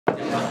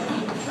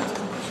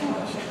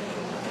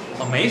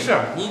没事，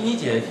你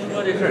姐姐听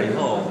说这事儿以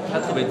后，她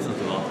特别自责。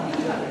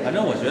反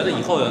正我觉得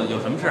以后有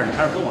什么事儿，你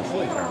还是跟我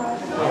说一声。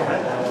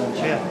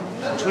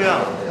出院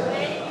了。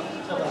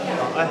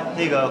哎，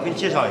那个我给你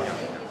介绍一下，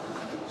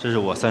这是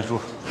我三叔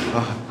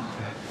啊。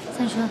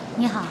三叔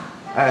你好。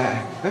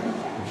哎，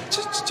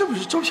这不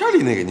是照片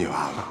里那个女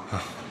娃吗？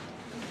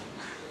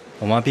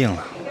我妈病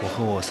了，我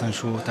和我三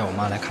叔带我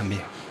妈来看病。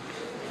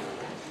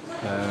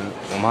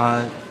我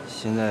妈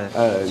现在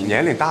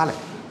年龄大了，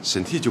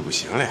身体就不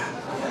行了。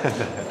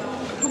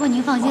不过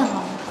您放心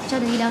好了，这儿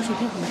的医疗水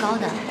平很高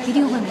的，一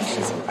定会没事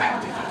情。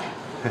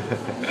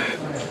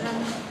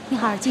你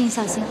好好尽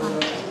小心啊。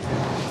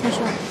三叔，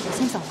我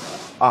先走了。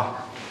啊，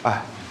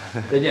哎，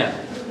再见。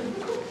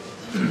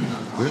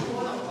不是，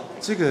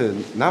这个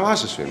男娃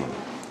是谁吗？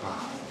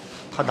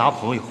她男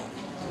朋友。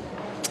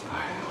哎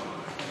呀，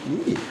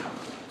你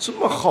这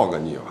么好个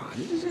女娃，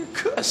你这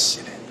可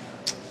惜了。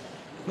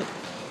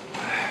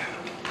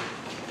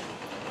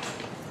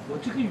我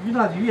这个鱼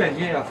呢，鱼眼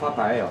睛呀发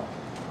白呀，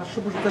它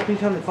是不是在冰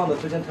箱里放的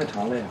时间太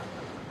长了呀？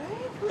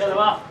干什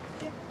么？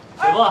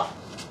水波。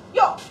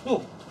哟，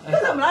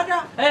这怎么了这？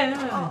哎，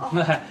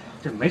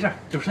这没事，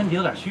就身体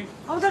有点虚。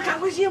哦，那赶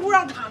快进屋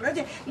上躺着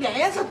去，脸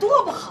颜色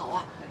多不好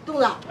啊！东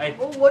子，哎，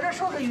我这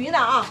收拾鱼呢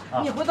啊，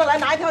你回头来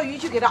拿一条鱼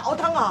去给它熬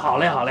汤啊。好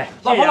嘞。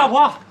老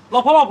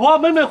婆，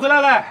妹妹回来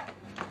了。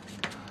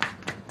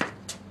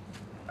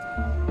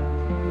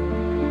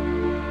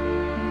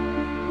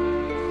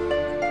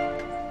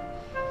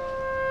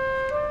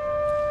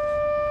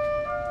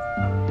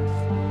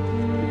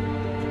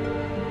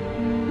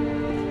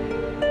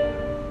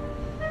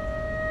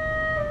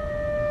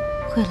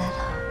回来了，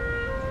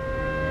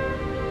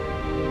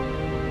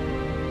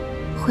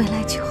回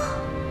来就好。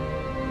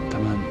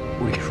咱们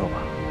屋里说吧。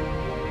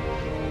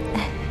哎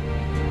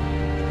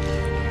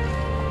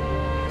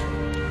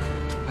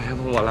呀，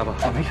我来吧。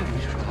没事，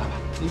来吧。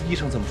医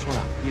生怎么说的？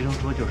医生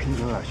说就是身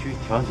体有点虚，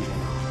调养几天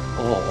吧。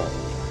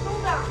东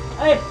子，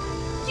哎，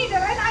记着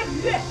来拿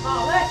鱼。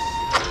好嘞。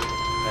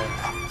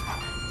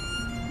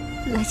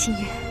来，清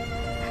月，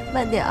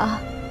慢点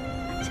啊，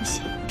小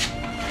心，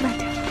慢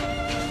点。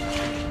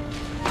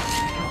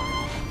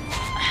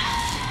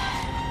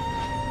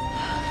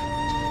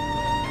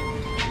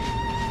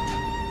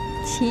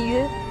清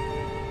月，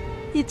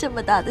你这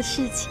么大的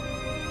事情，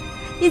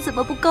你怎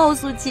么不告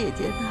诉姐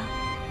姐呢？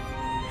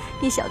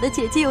你晓得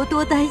姐姐有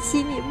多担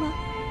心你吗？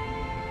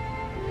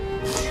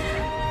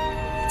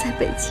在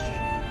北京，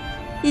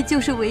你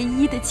就是唯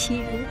一的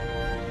亲人，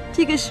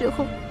这个时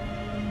候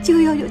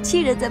就要有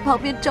亲人在旁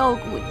边照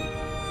顾你。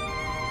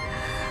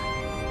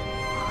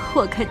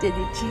我看见你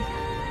这样，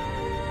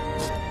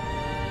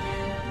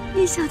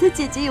你晓得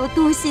姐姐有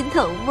多心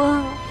疼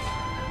吗？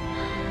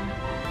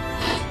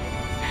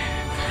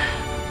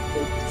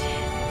对不起，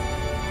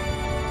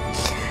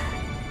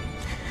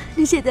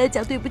你现在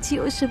讲对不起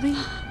有什么用？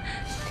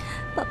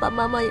爸爸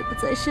妈妈也不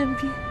在身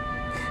边，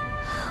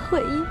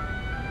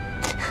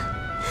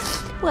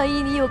万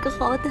一你有个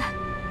好歹，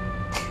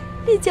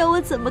你叫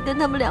我怎么跟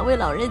他们两位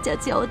老人家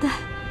交代？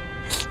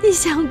你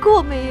想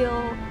过没有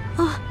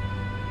啊？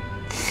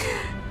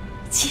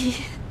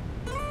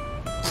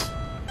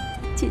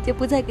姐姐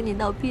不再跟你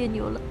闹别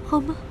扭了，好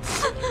吗？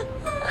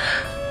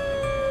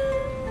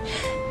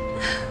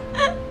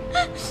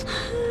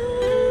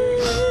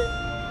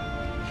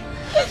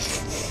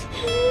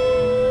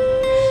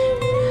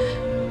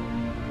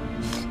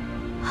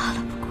好了，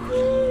不哭了，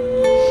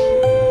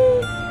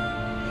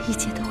一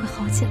切都会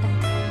好起来的。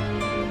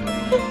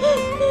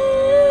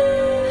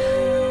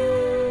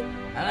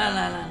来，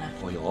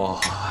哦呦，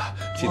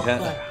今天，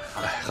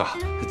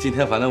今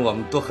天反正我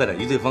们多喝点，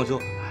一醉方休，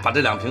把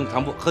这2瓶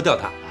糖不喝掉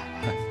它。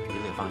一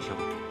醉方休。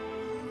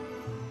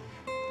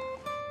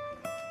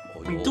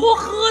你多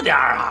喝点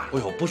啊！哎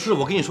呦，不是，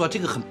我跟你说，这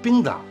个很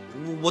冰的，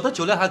我的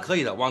酒量还可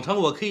以的，往常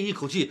我可以一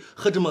口气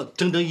喝这么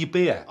整1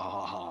杯哎。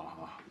好。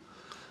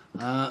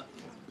哎呀，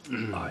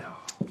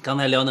刚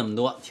才聊那么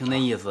多，听那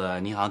意思，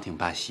你好像挺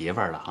怕媳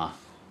妇儿的哈。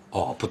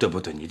哦，不对，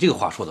你这个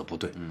话说的不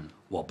对。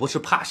我不是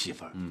怕媳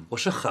妇儿，我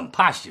是很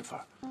怕媳妇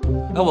儿。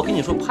哎，我跟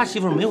你说，怕媳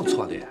妇儿没有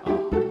错的呀。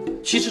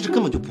其实这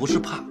根本就不是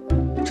怕，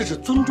这是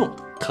尊重、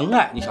疼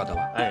爱，你晓得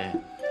吧？哎，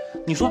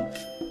你说，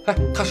哎，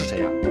她是谁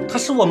呀？她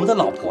是我们的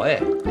老婆，哎，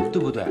对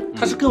不对？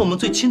她是跟我们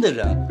最亲的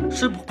人，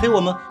是陪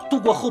我们度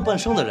过后半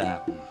生的人。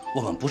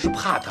我们不是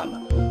怕他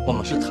们，我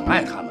们是疼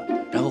爱他们，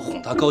然后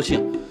哄她高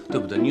兴，对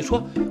不对？你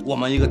说我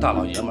们一个大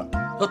老爷们儿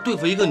要对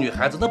付一个女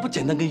孩子，那不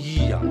简单跟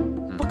一样，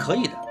不可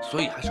以的。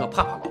所以还是要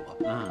怕老婆。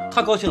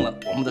她高兴了，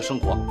我们的生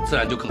活自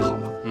然就更好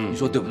了。你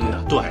说对不对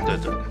啊？对。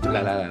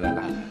来，哎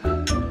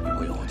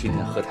呦，今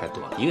天喝太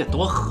多了，你得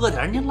多喝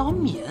点，你老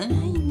抿，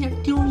一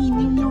丢一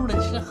妞的，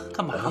这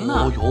干嘛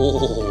呢？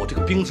哦呦，这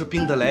个冰是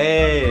冰的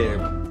嘞。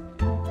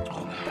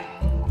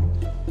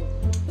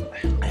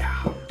哎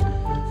呀，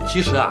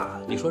其实啊，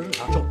你说日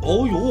常生活，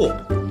哦呦，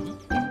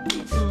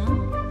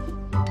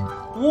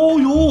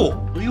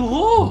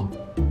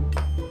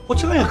我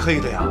这样也可以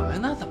的呀。哎，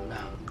那怎么着？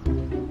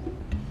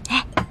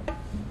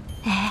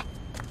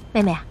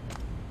妹妹啊，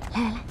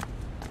来，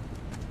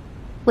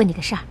问你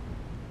个事儿，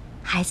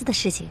孩子的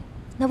事情，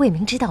那魏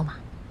明知道吗？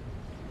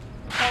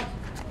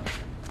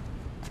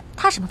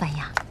他什么反应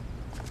啊？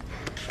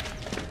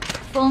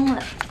疯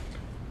了。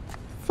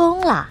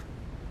疯了，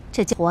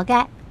这就活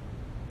该，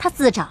他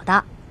自找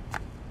的。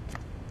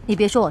你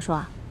别说我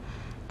说，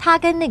他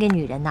跟那个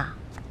女人呐，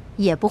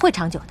也不会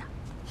长久的。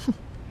哼，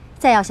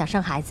再要想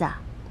生孩子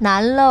啊，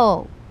难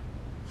喽。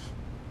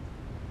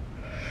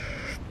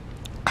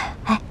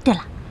哎，对了，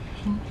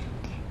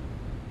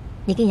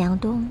你跟杨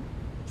东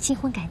新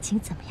婚感情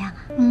怎么样啊？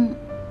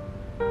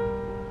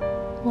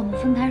我们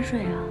分开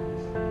睡啊。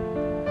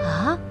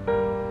啊？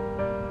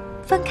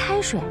分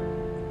开睡？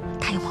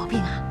他有毛病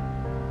啊？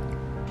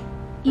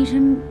医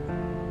生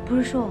不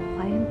是说我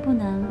怀孕不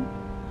能？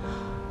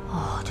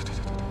哦，对。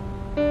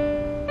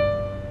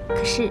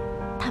可是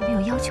他没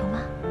有要求吗？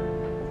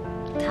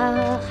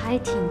他还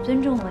挺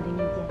尊重我的意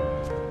见。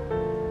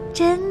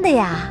真的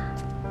呀？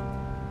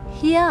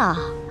呀，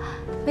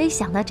没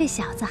想到这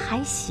小子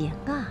还行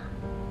啊！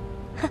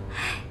哼，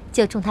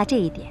就冲他这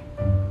一点，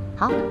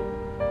好，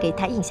给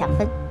他印象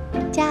分，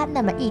加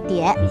那么一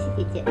点。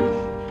谢谢姐姐。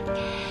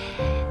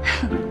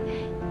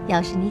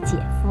要是你姐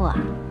夫啊，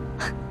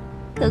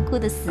可哭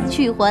得死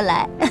去活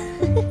来。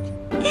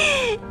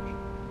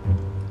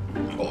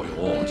哦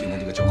呦，今天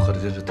这个酒喝的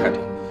真是太多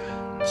了。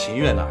秦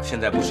月呢，现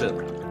在不是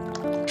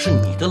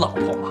你的老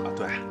婆吗？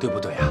对不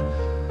对呀？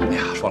哎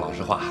呀，说老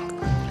实话，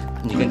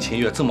你跟秦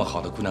月这么好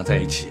的姑娘在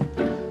一起，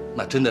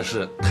那真的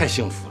是太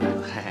幸福了，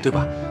对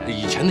吧？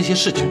以前那些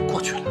事情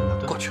过去了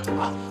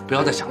啊，不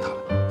要再想他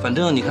了。反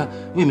正你看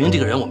魏明这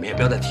个人，我们也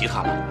不要再提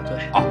他了。对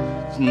啊，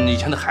以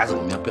前的孩子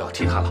我们也不要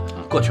提他了，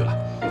过去了。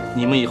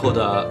你们以后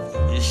的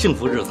幸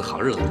福日子、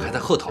好日子还在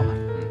后头呢。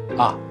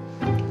啊，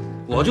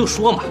我就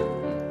说嘛，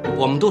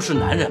我们都是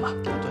男人嘛，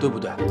对不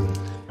对？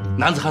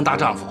男子汉大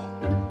丈夫，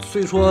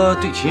虽说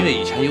对秦月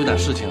以前有点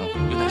事情，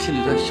有点心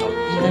里的小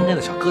阴干干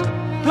的小疙瘩，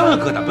不要有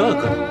疙瘩，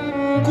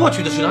过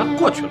去的事情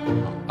过去了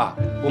啊，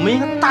我们应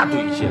该大度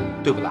一些，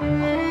对不啦？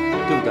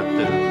对不对？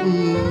对的。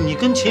你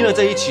跟秦月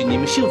在一起，你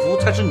们幸福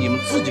才是你们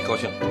自己高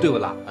兴，对不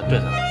啦？对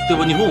的，对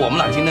不？你说我们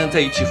俩今天在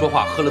一起说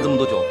话，喝了这么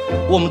多酒，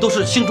我们都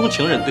是心中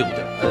情人，对不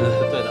对？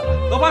对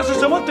的。老爸是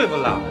什么对不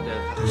啦？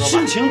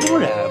性情中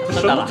人，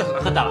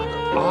喝大了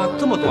啊，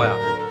这么多呀？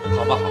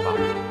好吧，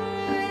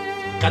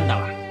干的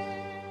了。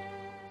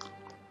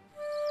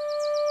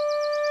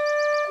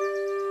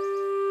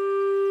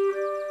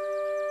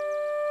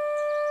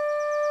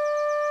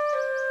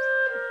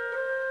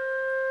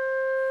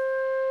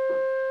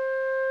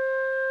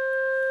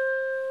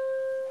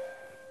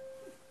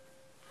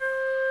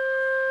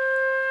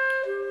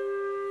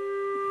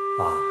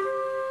爸，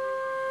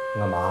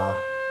俺妈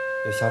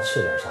要想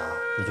吃点啥，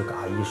你就跟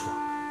阿姨说，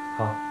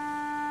啊。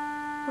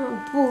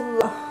不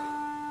饿，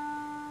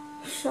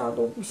啥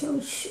都不想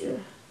吃，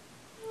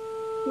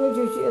我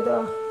就觉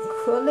得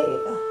可累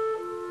了，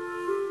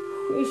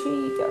浑身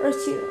一点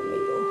劲儿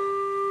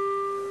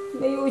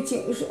没有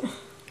精神。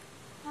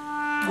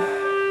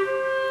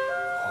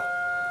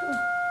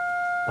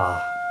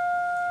爸，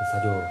那咱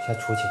就先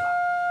出去吧，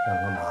让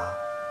俺妈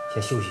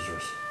先休息休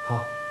息，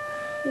哈。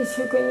你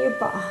去跟你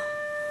爸、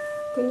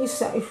跟你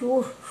三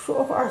叔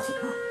说话去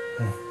吧。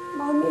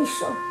妈没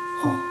事儿。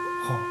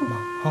好，妈，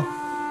好，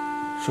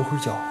睡会儿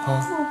觉啊。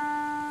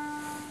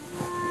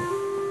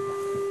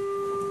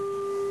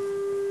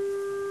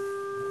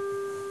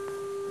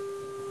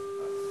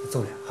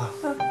走了啊。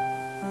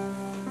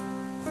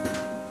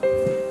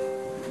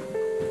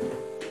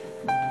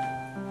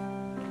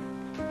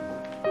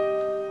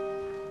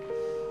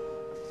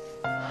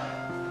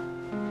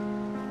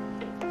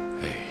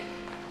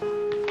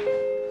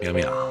明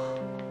明，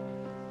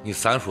你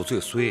三叔嘴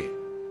碎，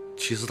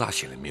其实他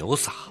心里没有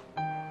啥，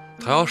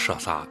他要说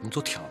啥你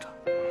就听着，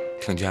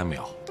听见没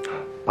有？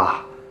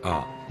爸，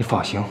啊，你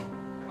放心，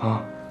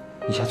啊，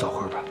你先坐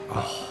会儿吧。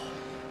啊，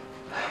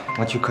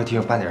我去客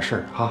厅办点事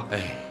儿哈。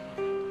哎，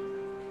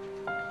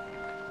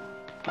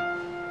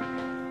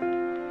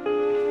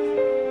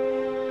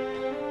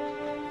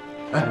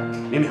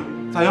明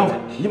明，咋样了？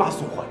你妈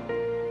送货。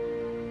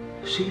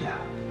谁呀？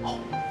哦，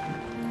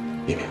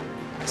明明，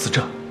是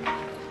这。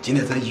今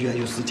天在医院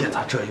又是检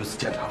查这又是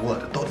检查我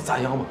的，到底咋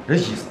样嘛？人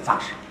医生咋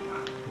说？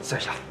在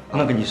下，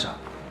我跟你说，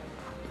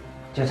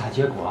检查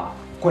结果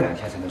过2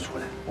天才能出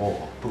来。哦，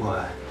不过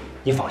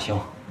你放心，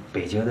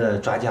北京的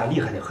专家厉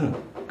害得很，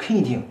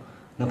肯定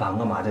能把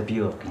我妈的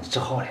病给你治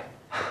好了。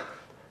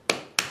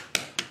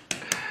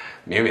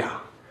明明，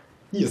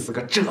你是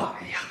个这呀！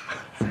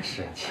真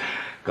是你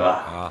哥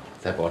啊，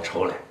咱别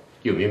愁了，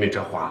有明明这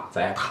话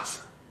咱也踏实。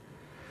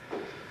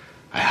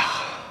哎呀，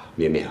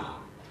明明啊。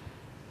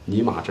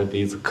你妈这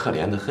辈子可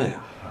怜得很呀。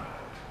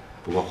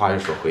不过话又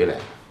说回来，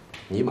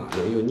你妈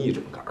能有你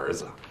这么个儿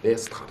子，那也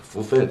是她的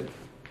福分。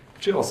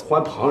这要是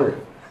换旁人，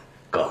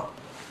哥，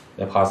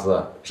那怕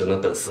是只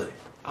能等死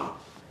了啊。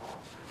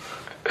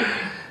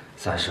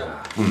三叔，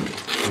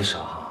你说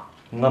哈，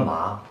我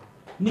妈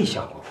没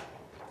想过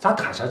咋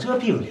摊上这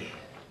病了？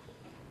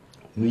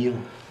命，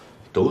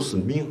都是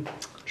命，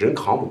人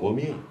扛不过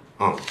命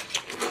啊。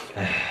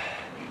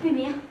魏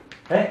明，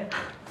哎，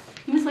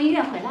你们从医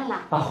院回来了？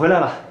啊，回来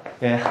了。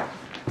圆圆，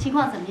情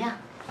况怎么样？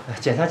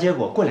检查结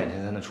果过2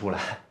天才能出来。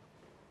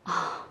哦，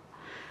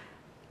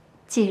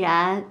既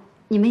然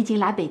你们已经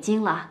来北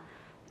京了，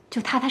就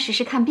踏踏实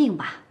实看病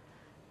吧。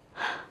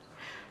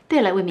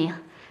对了，魏明，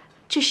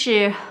这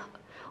是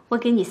我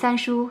给你三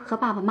叔和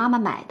爸爸妈妈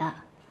买的。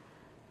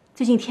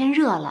最近天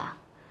热了，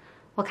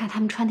我看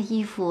他们穿的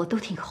衣服都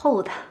挺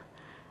厚的，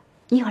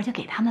你一会儿就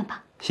给他们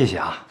吧。谢谢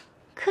啊。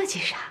客气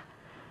啥？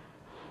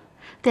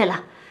对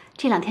了，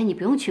这2天你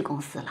不用去公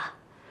司了，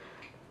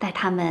带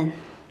他们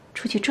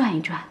出去转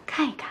一转，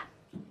看一看。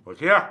我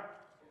去，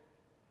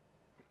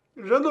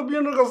人都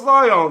病成个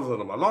啥样子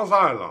了嘛？浪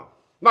啥了？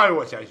哪有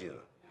我闲心？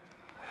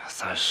哎呀，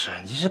三师，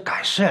你是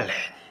干什嘞？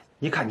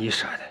你看你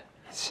说的。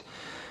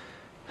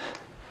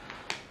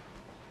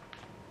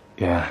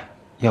圆圆，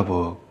要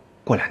不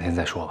过2天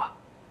再说吧？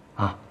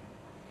啊？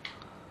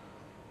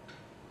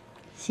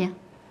行，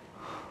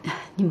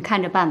你们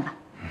看着办吧。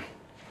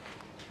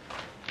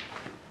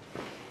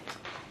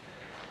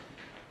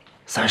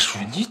三叔，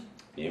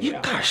你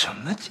干什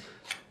么？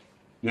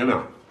明明，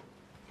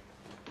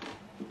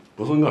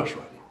不是我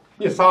说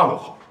你，你啥都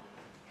好，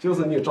就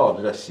是你找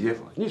这个媳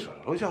妇，你说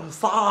楼下是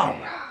啥？哎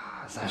呀，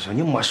三叔，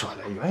你莫说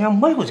了，圆圆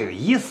没有这个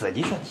意思。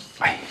你说你，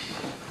哎，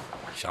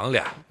行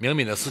了，明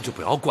明的事就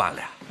不要管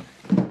了。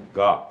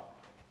哥，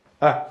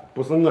哎，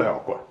不是我要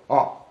管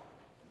啊，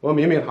我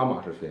明明他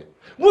妈是谁？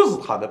我是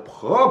她的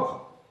婆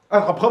婆。哎，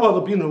她婆婆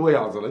都病成我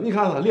样子了，你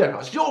看她脸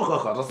上笑呵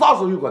呵的，啥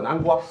时候有过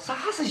难过？啥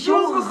是笑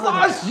呵呵的？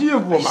啥媳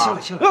妇嘛？行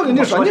了行了，我跟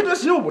你说，你这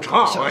媳妇不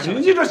成，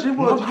你这媳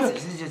妇，你跟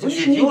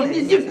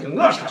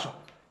我说，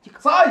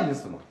啥意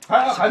思嘛？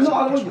还弄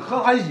俺一和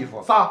俺衣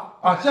服啥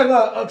啊？嫌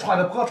我穿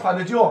的破穿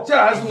的旧，现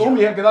在还是农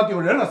民，给他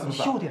丢人了是不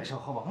是？小点声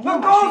好吧？我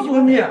告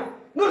诉你，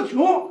我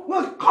穷，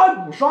我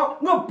看不上，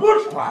我不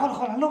穿。好了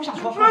好了，楼下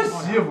说。这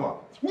媳妇，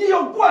你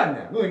要管呢？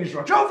我跟你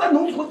说，这要在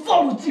农村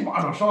早就几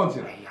巴掌上去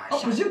了。哎呀，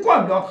不行，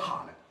管不了他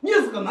了。你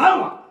是个男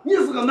娃，你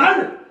是个男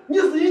人，你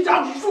是一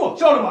家之主，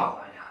晓得吧？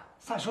哎呀，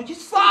三叔你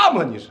啥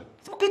嘛你是？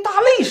怎么跟打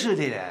雷似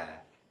的嘞？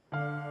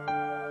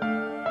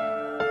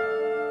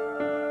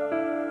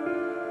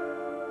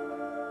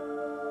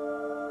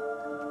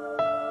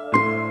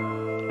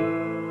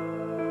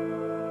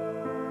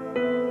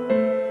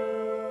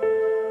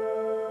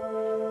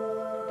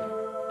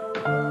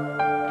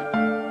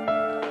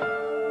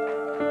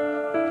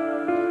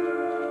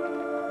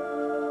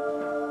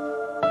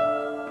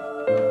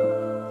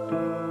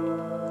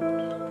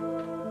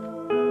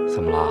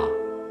怎么了？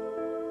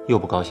又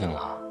不高兴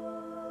了？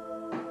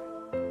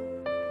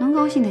能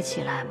高兴得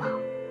起来吗？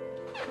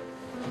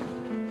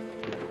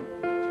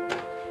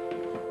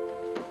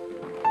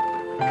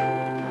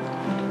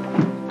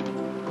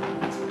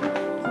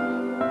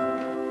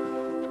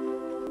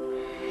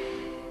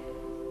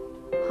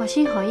好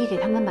心好意给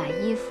他们买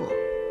衣服，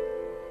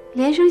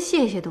连声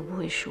谢谢都不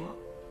会说。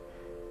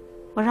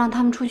我让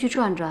他们出去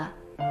转转，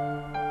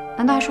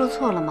难道还说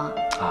错了吗？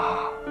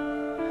啊，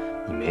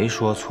你没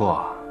说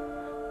错。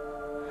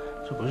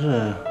这不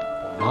是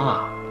我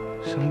妈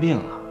生病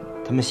了，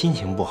他们心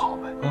情不好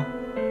呗。啊，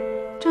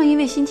正因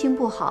为心情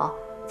不好，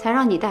才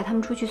让你带他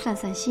们出去散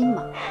散心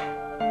嘛。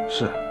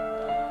是。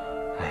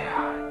哎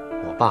呀，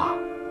我爸、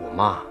我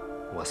妈、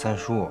我三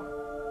叔，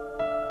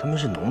他们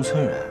是农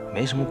村人，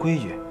没什么规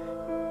矩。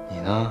你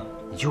呢，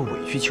你就委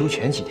曲求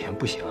全几天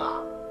不行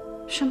啊？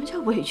什么叫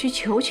委曲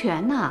求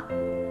全呢？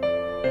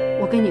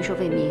我跟你说，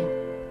魏明，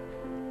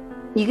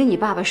你跟你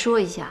爸爸说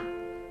一下，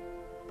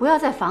不要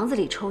在房子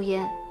里抽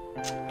烟。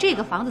这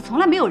个房子从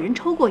来没有人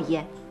抽过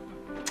烟。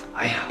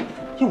哎呀，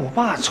我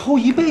爸抽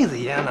一辈子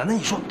烟了，那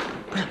你说，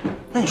不是？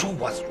那你说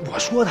我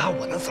说他，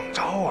我能怎么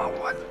着啊？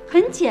我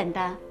很简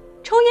单，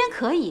抽烟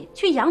可以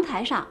去阳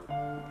台上。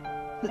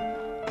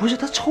不是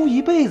他抽一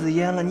辈子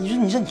烟了，你说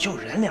你就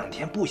忍2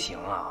天不行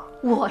啊？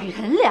我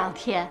忍2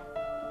天，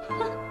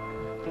哼！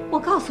我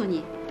告诉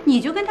你，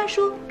你就跟他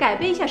说改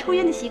变一下抽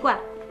烟的习惯，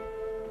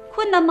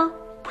困难吗？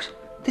不是，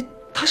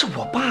他是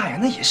我爸呀，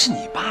那也是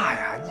你爸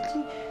呀，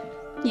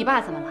你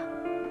爸怎么了？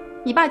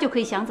你爸就可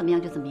以想怎么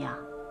样就怎么样？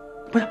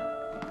不是，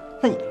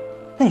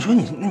那你说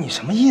你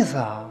什么意思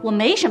啊？我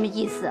没什么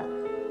意思，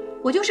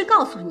我就是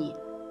告诉你，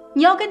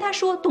你要跟他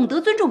说懂得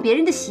尊重别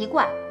人的习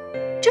惯，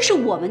这是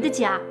我们的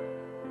家。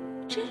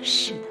真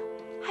是的，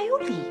还有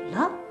理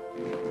了。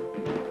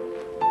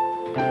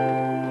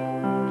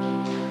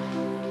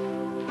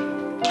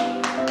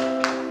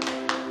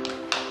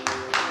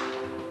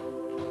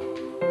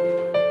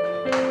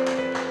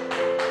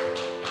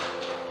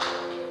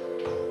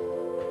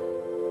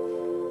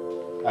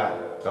哎，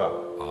哥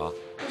啊，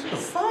这是个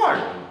啥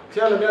人？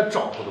见了面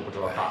招呼都不知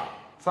道打，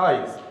啥意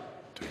思？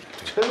对，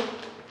真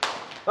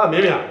啊，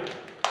明明，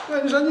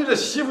你说你这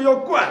媳妇要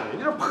管你，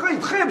你这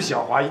太不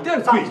像话，一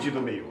点规矩都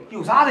没有了。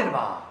有咋的了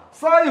吧？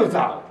啥有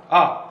咋的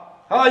啊？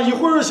一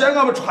会儿嫌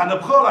俺们穿的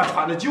破了，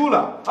穿的旧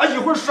了，一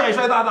会儿帅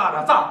打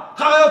的，咋？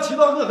还要骑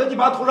到我和你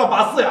爸头上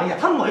把死呀？哎呀，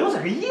他没有这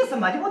个意思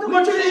嘛，我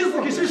这个意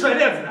思给谁甩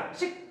脸子呢？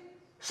谁？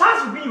啥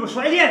时候没有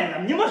甩脸子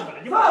呢？你莫说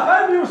了，咋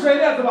还没有甩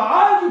脸子吧？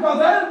啊！你刚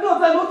才我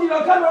在楼梯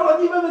上看着了，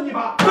你问问你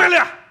爸。对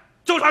了，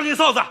就差你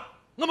嫂子，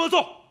我们走。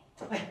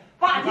哎，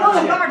爸，你要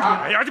哪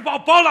儿？哎呀，你把我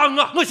帮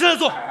了我现在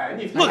走，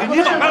我给你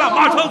买了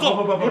马上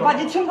走。爸，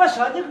你听我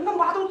说，你俺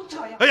妈都这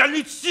样。哎呀，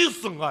你气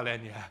死我了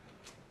你！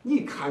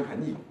你看看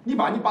你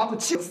把你爸都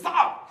气死啥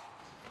了？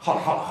好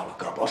了，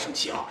哥别生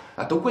气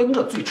啊！都怪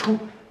我嘴臭。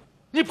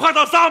你怕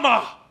他啥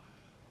嘛？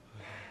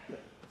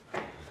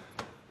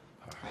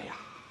哎呀，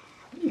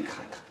你看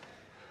看，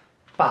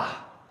爸，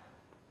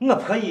我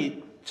婆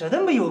姨真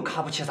的没有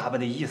看不起咱们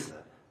的意思，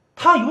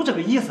她有这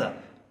个意思，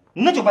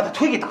我就把她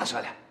腿给打折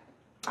了。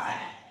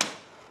哎，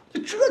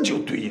这就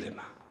对了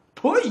嘛，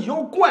婆姨要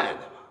管的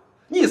嘛。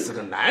你是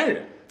个男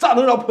人，咋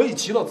能让婆姨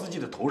骑到自己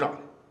的头上呢？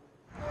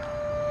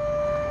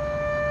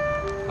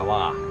小王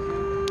啊，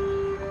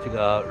这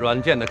个软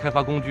件的开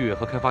发工具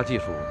和开发技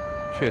术，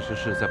确实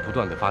是在不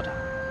断的发展。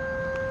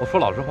我说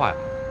老实话呀，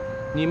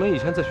你们以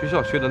前在学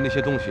校学的那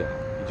些东西啊，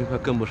已经快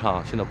跟不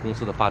上现在公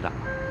司的发展了。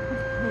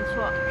没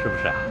错，是不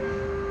是啊？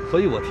所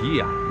以我提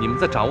议啊，你们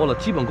在掌握了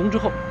基本功之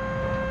后，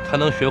才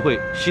能学会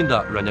新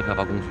的软件开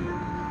发工具，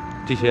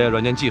这些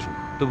软件技术，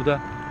对不对？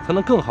才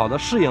能更好的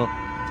适应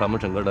咱们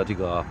整个的这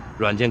个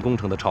软件工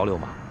程的潮流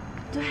嘛。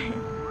对。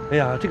哎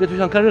呀，这个就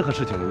像干任何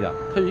事情一样，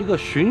它有一个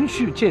循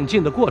序渐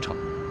进的过程，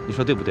你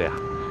说对不对啊？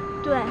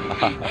对，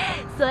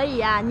所以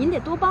啊，您得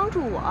多帮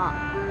助我啊。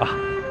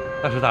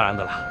那是当然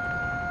的了。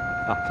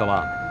啊，小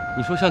王，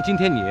你说像今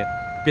天你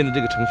编的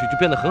这个程序就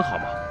编得很好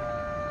嘛？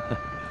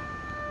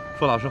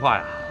说老实话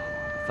呀，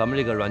咱们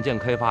这个软件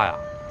开发呀，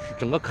是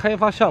整个开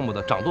发项目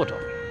的掌舵者，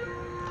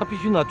他必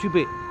须呢具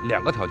备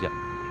2个条件。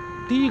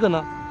第一个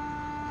呢，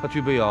他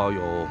具备要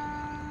有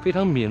非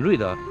常敏锐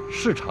的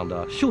市场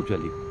的嗅觉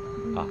力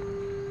啊。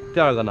第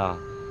二个呢，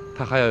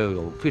他还要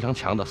有非常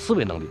强的思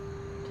维能力。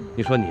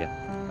你说你，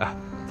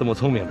这么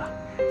聪明的，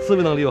思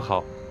维能力又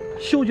好，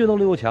嗅觉能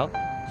力又强，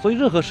所以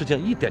任何事情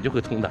一点就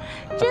会通的。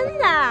真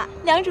的，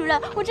梁主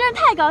任，我真是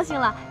太高兴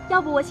了。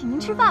要不我请您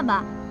吃饭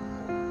吧？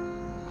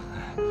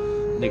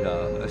那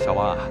个小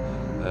王啊，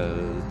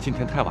今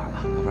天太晚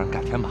了，要不然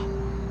改天吧。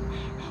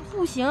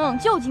不行，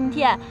就今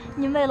天。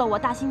您为了我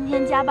大星期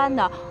天加班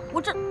的，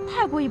我这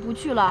太过意不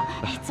去了。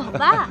走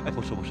吧。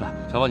不是，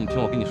小王，你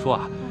听我跟你说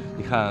啊，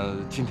你看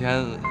今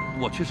天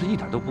我确实一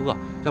点都不饿，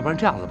要不然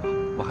这样子吧，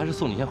我还是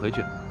送你先回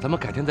去，咱们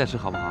改天再吃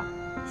好不好？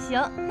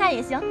行，那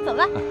也行，走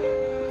吧。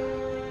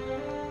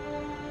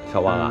小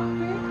王啊，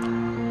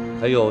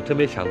哎呦，真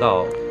没想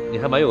到你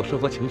还蛮有生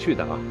活情趣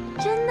的啊！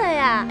真的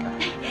呀，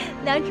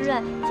梁主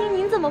任，听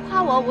您这么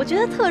夸我，我觉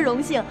得特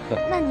荣幸。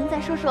那您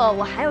再说说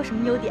我还有什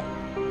么优点？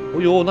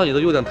哦呦，那你的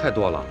优点太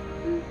多了，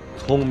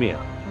聪明、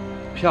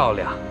漂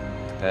亮，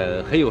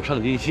很有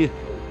上进心，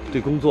对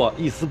工作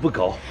一丝不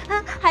苟。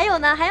还有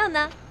呢？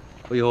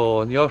哎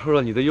呦，你要说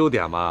说你的优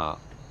点嘛，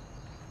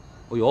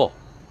哎呦，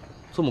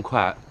这么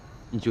快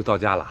你就到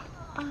家了？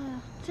哎呀，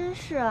真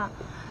是，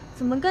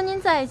怎么跟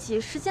您在一起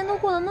时间都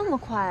过得那么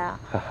快啊？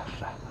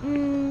是啊。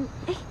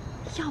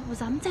要不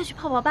咱们再去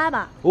泡吧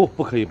吧？哦，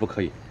不可以。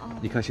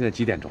你看现在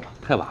几点钟了？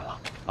太晚了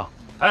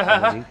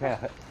啊！您看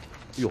还，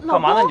哟，干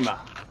嘛呢你们？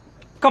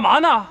干嘛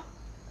呢？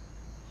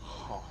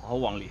好，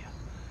王丽，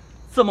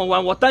这么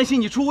晚我担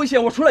心你出危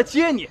险，我出来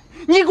接你，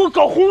你给我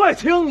搞婚外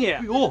情你！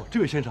哎呦，这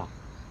位先生，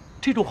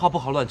这种话不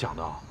好乱讲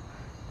的。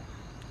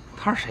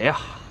他是谁呀？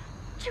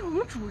这是我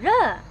们主任。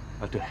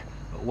对，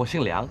我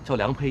姓梁，叫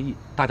梁佩义，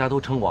大家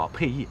都称我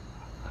佩义。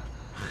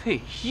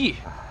佩义。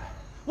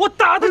我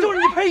打的就是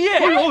你佩义！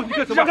哎呦，你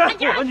干什么？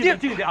你冷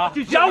静点啊！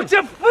我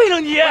先废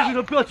了你！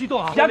不要激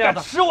动啊！还敢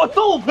吃我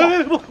豆腐！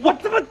我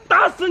他妈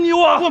打死你！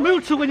我没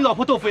有吃过你老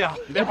婆豆腐呀！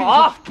别跑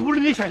啊！不是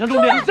你想象中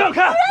的。你这样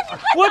看，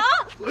我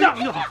这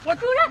样就好。主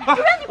任，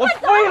我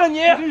废了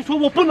你！我跟你说，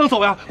我不能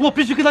走呀，我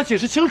必须跟他解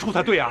释清楚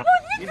才对呀。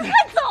你快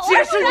走！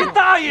解释你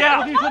大爷！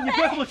我跟你说，你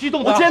不要这么激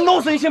动。我今天弄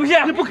死你信不信？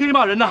你不可以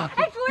骂人呐！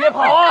主任，别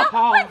跑啊！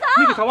快走！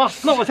那个小王，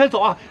那我先走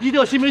啊，一定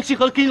要心平气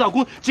和的给你老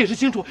公解释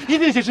清楚，一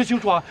定解释清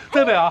楚啊！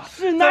再位啊！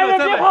是男人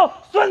别跑，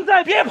孙子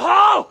别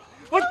跑！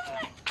我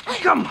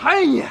干嘛呀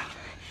你？你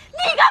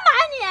干嘛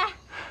呀你？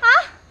啊？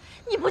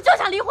你不就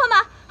想离婚吗？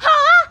好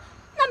啊，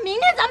那明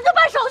天咱们就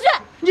办手续。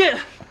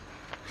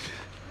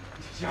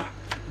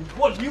你给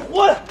我离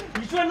婚！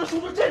你居然能说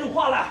出这种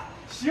话来？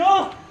行，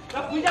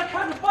咱回家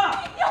看着办。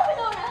你丢不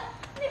丢人？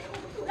那是我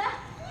们主任，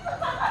你怎么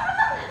把话说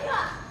那么难听啊？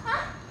啊？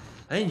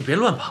哎，你别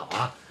乱跑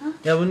啊！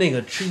要不那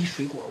个吃一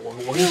水果，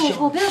我给你削。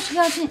我不要吃，不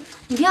要吃，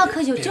你不要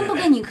客气，我真不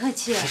跟你客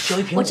气。削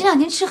一苹果。我这2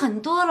天吃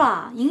很多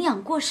了，营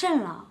养过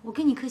剩了，我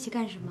跟你客气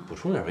干什么？补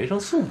充点维生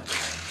素嘛。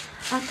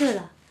啊，对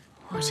了，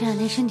我这2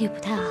天身体不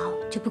太好，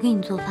就不给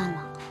你做饭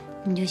了，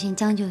你就先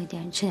将就一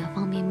点，吃点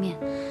方便面。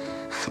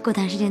过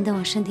段时间等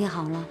我身体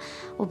好了，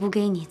我补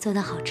给你做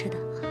点好吃的。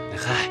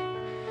嗨，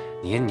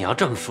你要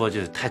这么说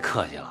就太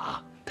客气了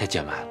啊，太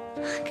见外了。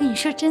跟你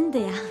说真的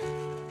呀。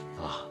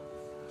啊，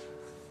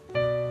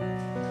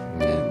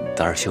你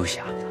早点休息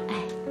啊。哎。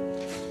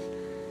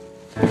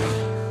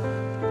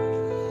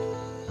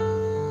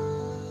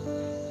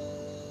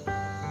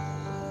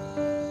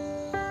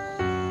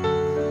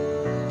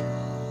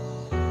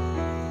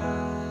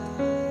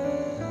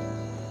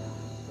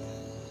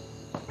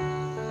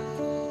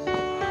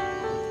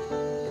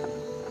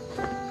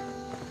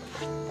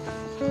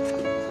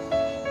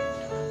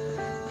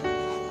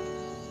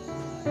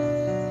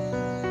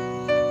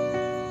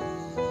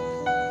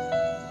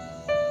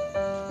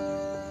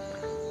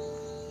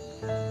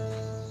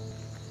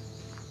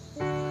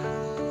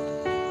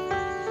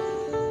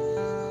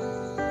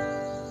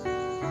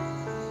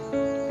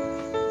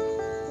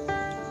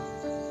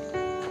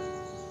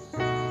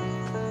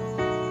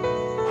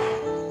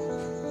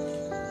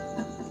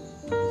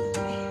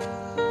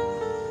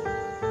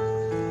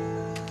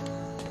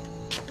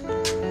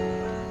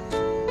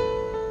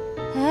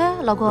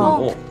老公。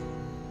哦，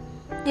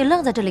你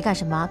愣在这里干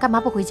什么？干嘛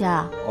不回家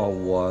啊？哦，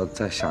我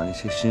在想一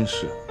些心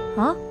事。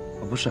啊？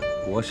不是，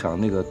我想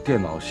那个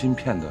电脑芯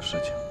片的事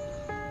情。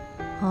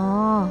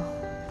哦，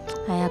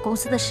哎呀，公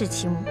司的事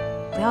情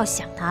不要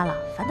想它了，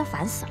烦都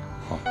烦死了。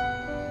好。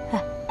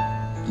哎，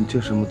你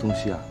这什么东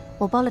西啊？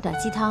我煲了点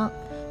鸡汤，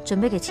准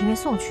备给秦月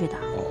送去的。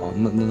哦，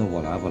那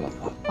我来吧，老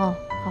婆。哦，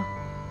好，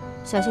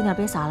小心点，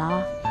别洒了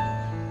啊！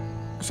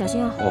小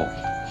心啊！哦。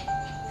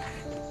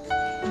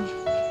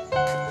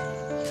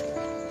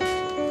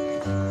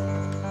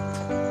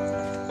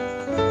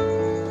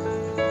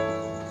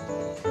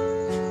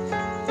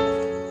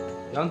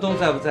杨东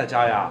在不在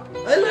家呀？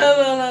哎，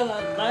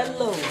来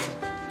喽！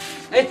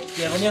哎，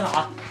姐夫您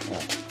好。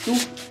哟，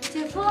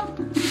姐夫，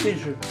这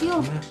是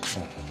哟，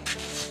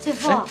姐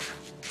夫，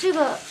这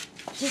个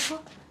姐夫。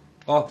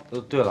哦，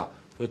对了，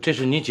这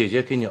是你姐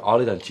姐给你熬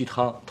了点鸡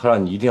汤，她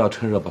让你一定要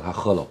趁热把它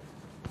喝了。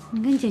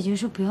你跟姐姐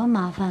说不要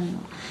麻烦了，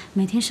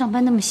每天上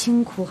班那么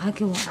辛苦，还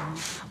给我熬，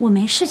我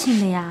没事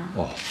情的呀。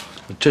哦，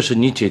这是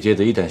你姐姐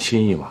的一点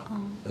心意嘛。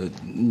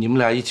你们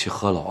俩一起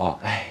喝了啊。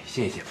哎，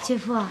谢谢姐夫。姐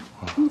夫啊，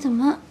你怎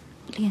么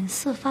脸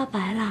色发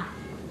白了？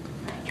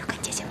又跟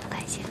姐姐不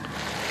开心了？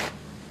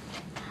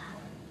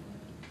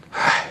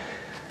哎，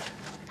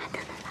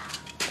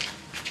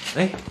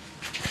哎，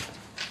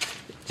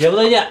姐夫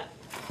再见。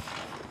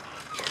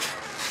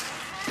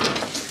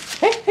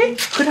哎，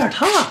喝点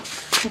汤啊！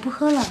我不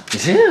喝了。你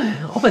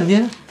这熬半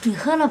天。你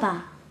喝了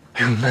吧？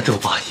哎呦，那多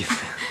不好意思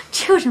呀。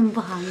这有什么不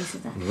好意思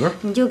的？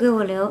你就给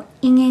我留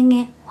一捏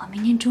捏，我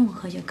明天中午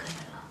喝就可以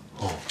了。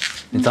哦，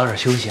你早点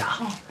休息啊。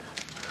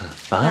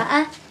晚安。晚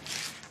安。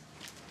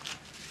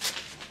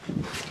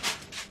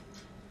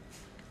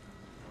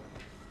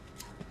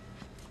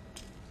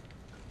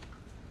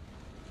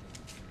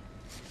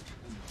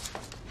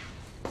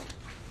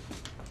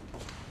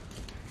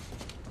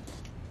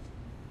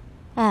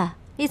哎，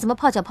你怎么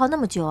泡脚泡那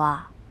么久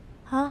啊？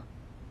啊，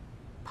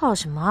泡了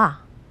什么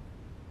啊？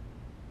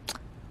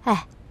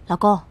哎，老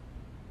公，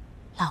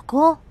老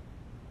公，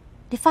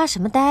你发什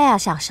么呆啊？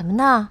想什么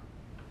呢？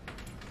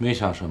没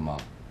想什么。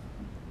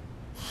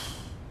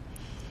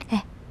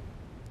哎，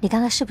你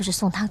刚刚是不是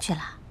送汤去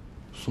了？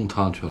送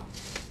汤去了。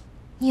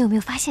你有没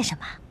有发现什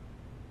么？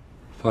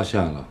发现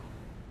了。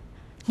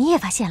你也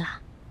发现了？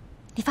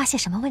你发现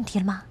什么问题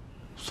了吗？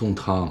送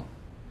汤。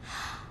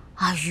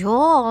哎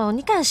呦，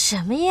你干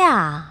什么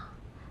呀？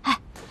哎，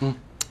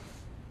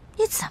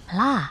你怎么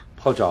啦？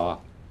泡脚啊。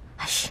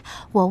哎呀，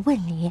我问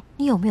你，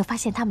你有没有发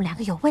现他们两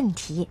个有问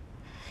题？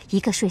一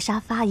个睡沙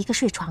发，一个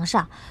睡床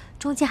上，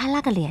中间还拉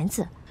个帘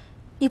子，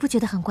你不觉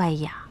得很怪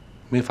异啊？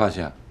没发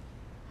现。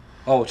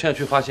哦，我现在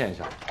去发现一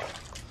下。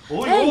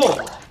哦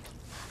呦！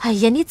哎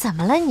呀，你怎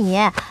么了你？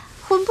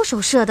魂不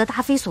守舍的，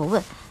答非所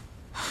问。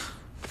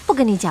不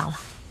跟你讲了，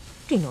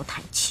对牛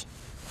弹琴。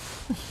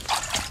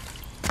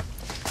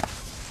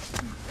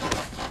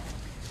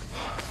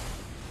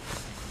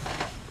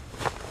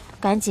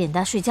赶紧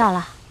的，睡觉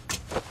了。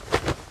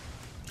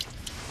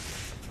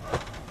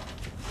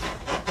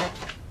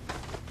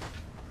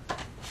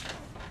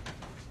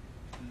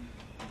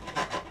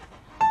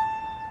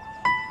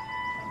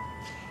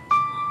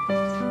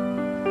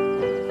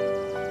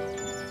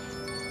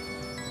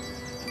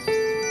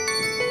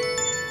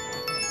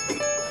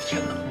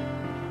天哪！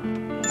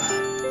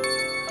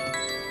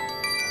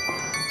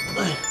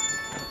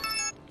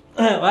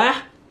哎，喂！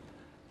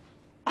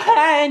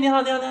哎，你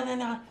好，你好，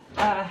你好，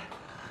哎。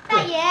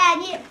大爷，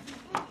你，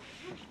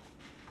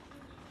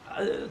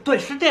对，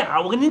是这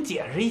样，我跟您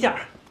解释一下，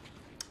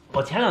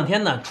我前2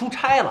天呢出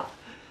差了，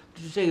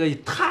这个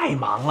太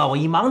忙了，我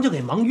一忙就给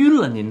忙晕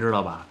了，您知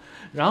道吧？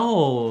然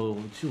后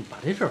就把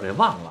这事儿给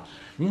忘了。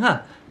您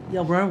看，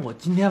要不然我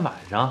今天晚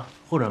上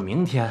或者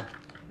明天，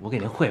我给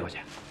您汇过去。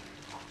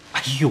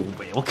哎呦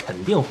喂，我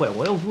肯定会，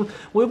我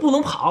又不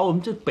能跑，我们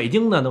这北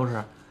京的都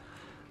是，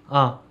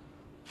啊，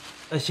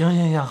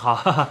行，好，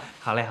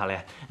好嘞，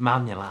麻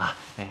烦您了啊，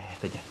哎，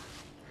再见。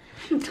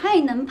你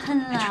太能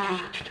喷了，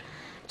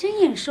睁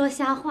眼说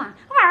瞎话！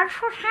晚上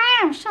出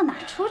差呀，上哪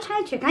出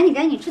差去？赶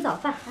紧吃早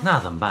饭。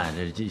那怎么办？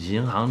这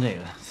银行这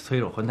个催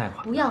着我还贷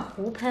款。不要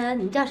胡喷，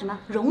你们叫什么？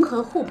融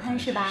合互喷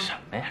是吧？什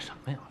么呀？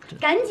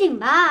赶紧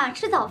吧，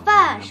吃早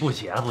饭。不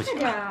起了，快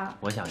点！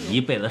我想一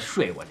辈子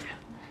睡过去。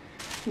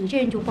你这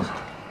人就不好，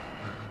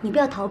你不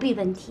要逃避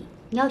问题，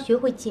你要学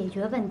会解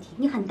决问题。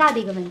你很大的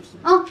一个问题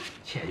啊！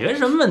解决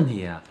什么问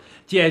题呀？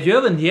解决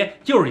问题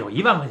就是有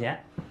1万块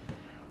钱。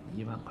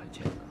1万块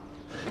钱。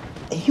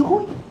哎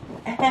呦，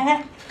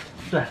哎，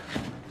对，哎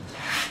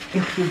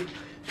呦，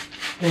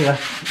那个，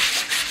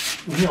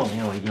你有没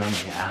有1万块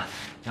钱啊？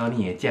要不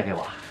你也借给我？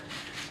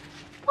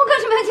我干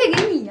什么要借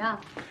给你呀？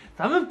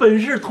咱们本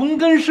是同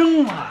根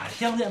生嘛，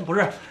相见不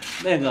是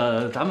那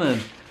个，咱们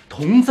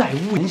同在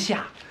屋檐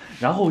下，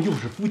然后又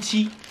是夫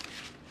妻。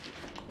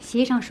协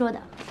议上说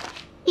的，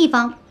一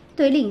方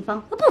对另一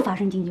方不发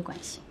生经济关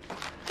系，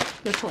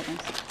有错东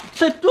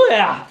西。对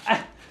啊，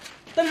哎。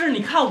但是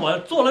你看我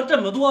做了这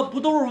么多，不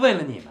都是为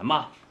了你们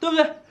吗？对不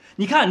对？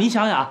你看，你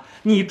想想，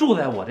你住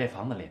在我这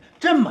房子里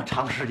这么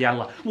长时间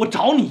了，我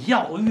找你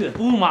要过月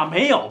租吗？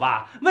没有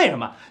吧？为什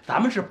么？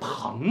咱们是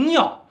朋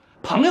友。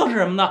朋友是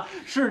什么呢？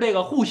是这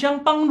个互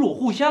相帮助、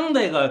互相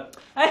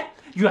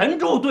援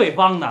助对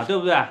方的，对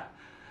不对？哎，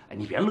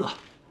你别乐。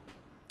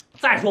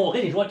再说，我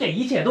跟你说，这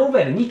一切都是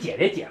为了你姐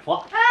姐姐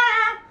夫。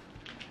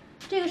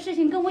这个事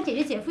情跟我姐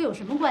姐姐夫有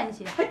什么关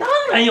系？当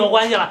然有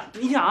关系了。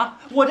你想啊，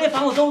我这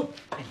房子都，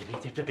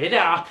别这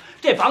样啊，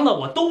这房子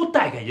我都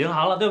贷给银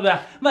行了，对不对？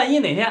万一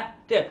哪天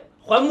这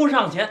还不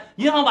上钱，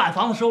银行把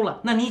房子收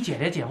了，那你姐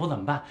姐姐夫怎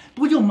么办？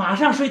不就马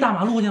上睡大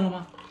马路去了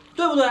吗？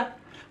对不对？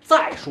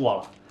再说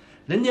了，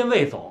人家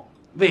魏总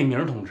魏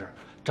明同志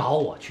找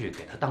我去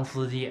给他当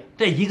司机，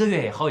这1个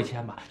月也好几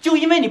千吧，就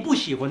因为你不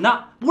喜欢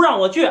他，不让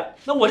我去，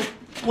那我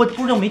不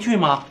是就没去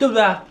吗？对不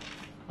对？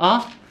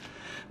啊？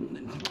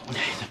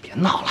别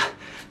闹了，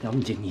要不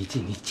你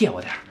借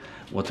我点，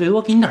我最多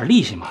给你点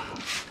利息嘛。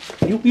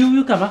哟，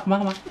干嘛？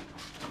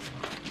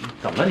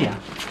怎么了你啊？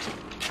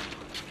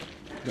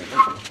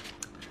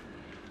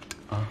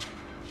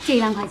借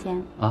1万块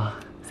钱啊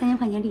，3000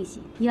块钱利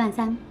息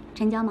，13000，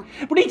成交吗？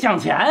不是你讲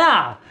钱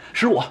啊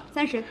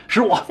！15，30，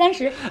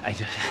哎，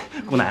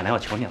姑奶奶，我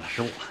求你了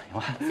，15，行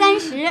吗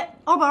？30，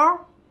欧不欧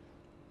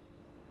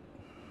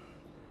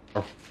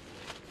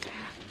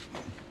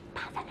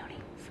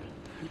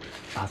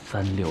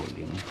？8360，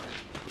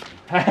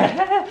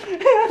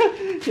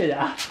谢谢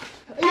啊！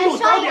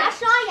刷牙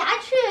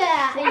去。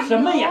什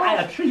么牙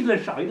呀？吃一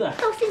顿少一顿。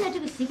到现在这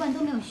个习惯都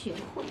没有学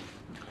会。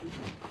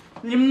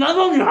你们南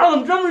方女孩怎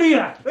么这么厉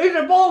害？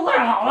这包子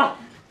太好了。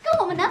跟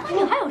我们南方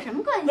女孩有什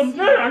么关系？怎么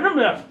这样这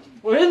么厉害？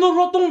我人都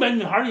说东北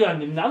女孩厉害，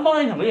你们南方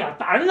人挺厉害，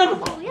打人那么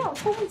早。不要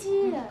攻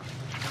击。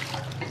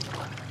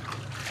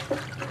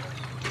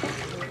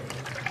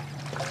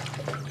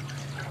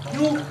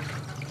哟，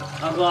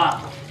大哥，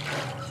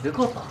学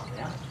够早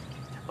呀！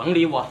甭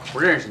理我，不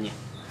认识你。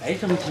还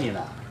生气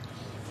呢？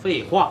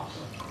废话，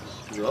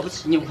惹不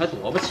起你我还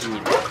躲不起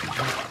你。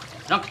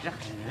让开！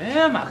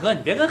哎，马哥，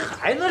你别跟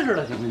孩子似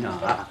的，行不行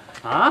啊？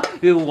啊，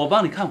我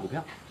帮你看股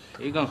票。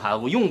谁跟孩子？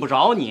我用不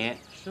着你。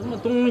什么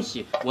东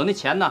西？我那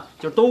钱呢，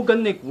就都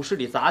跟那股市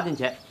里砸进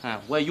去。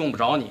我也用不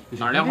着你，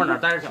哪儿凉快哪儿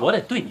待着去。我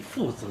得对你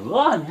负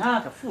责，你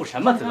看这负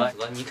什么责？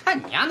你看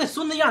你丫那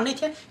孙子样，那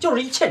天就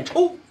是一欠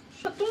抽。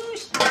这东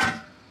西，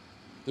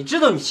你知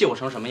道你气我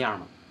成什么样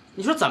吗？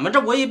你说怎么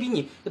着，我也比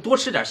你多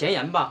吃点闲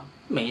言吧，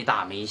没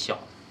大没小。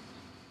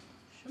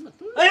什么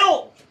东西？哎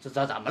呦，这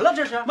怎么了？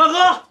这是马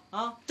哥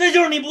啊，这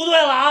就是你不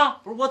对了啊！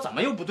不是我怎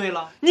么又不对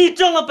了？你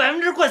挣了快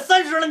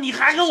30%了，你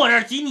还跟我这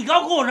儿急？你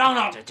刚跟我嚷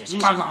嚷，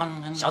马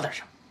哥小点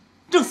声，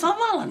挣3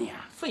万了你？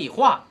废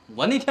话，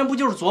我那天不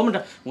就是琢磨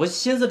着，我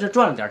寻思这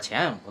赚了点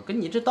钱，我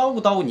跟你这叨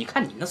咕叨咕，你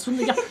看你那孙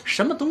子样，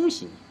什么东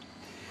西你？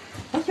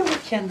哎呦我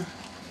天哪！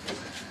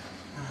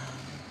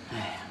哎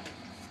呀，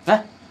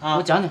来啊，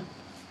我讲讲，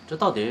这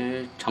到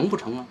底成不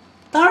成啊？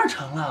当然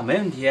成了，没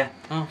问题。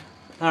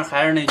但是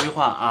还是那句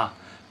话啊，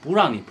不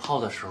让你抛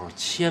的时候，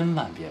千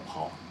万别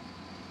抛。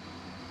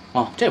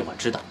哦，这我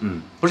知道。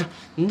不是，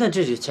那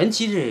这前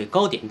期这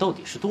高点到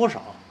底是多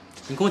少？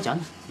你跟我讲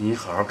讲。你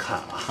好好看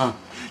啊！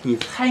你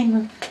猜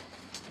呢？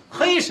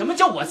嘿，什么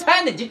叫我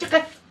猜呢？你这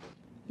还……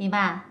李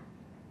曼，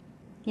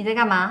你在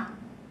干嘛？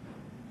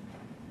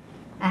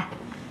哎，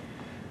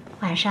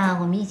晚上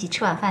我们一起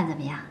吃晚饭怎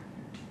么样？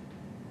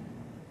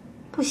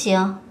不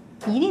行，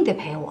你一定得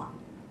陪我，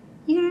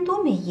一个人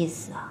多没意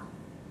思啊！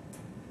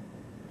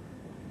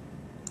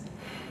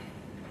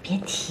别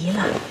提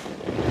了，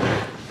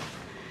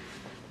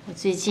我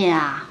最近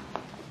啊，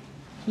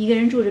一个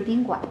人住着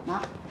宾馆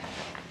呢。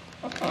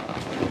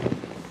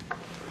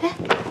哎，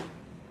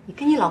你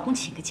跟你老公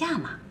请个假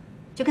嘛，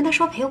就跟他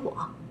说陪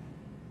我。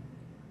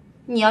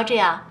你要这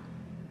样，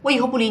我以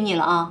后不理你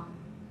了啊。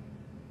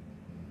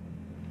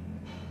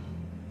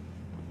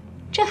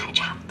这还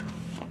差不多。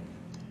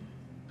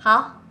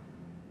好，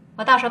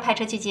我到时候派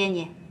车去接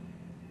你。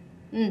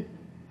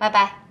拜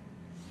拜。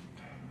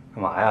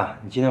干嘛呀？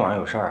你今天晚上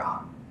有事儿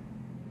啊？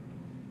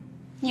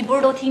你不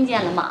是都听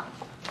见了吗？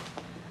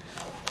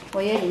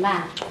我约李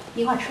曼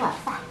一块吃晚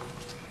饭，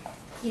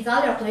你早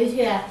点回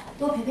去，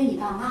多陪陪你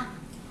爸妈。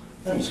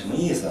那你什么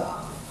意思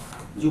啊？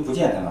你就不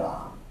见他们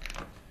了？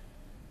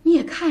你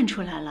也看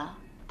出来了，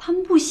他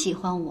们不喜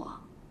欢我，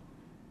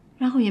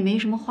然后也没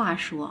什么话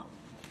说。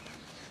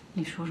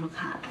你说说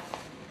看，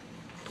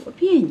多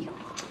别扭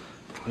啊！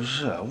不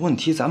是，问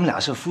题咱们俩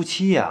是夫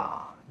妻呀。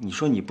你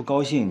说你不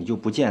高兴，你就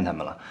不见他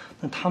们了，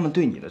那他们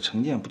对你的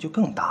成见不就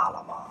更大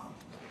了吗？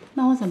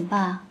那我怎么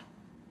办？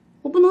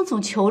我不能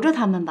总求着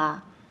他们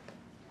吧？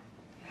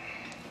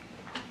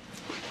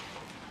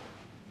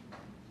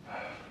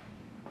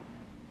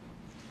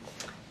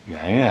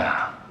圆圆，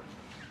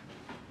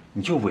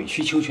你就委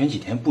曲求全几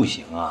天不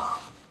行啊！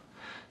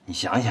你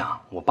想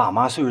想，我爸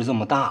妈岁数这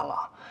么大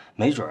了，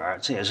没准儿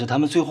这也是他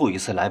们最后一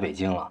次来北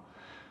京了。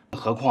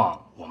何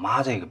况我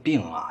妈这个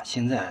病啊，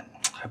现在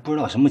还不知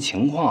道什么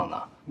情况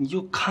呢。你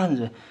就看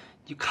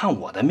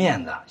我的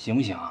面子行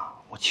不行啊？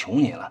我求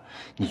你了，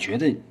你觉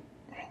得你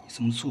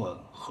这么做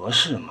合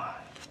适吗？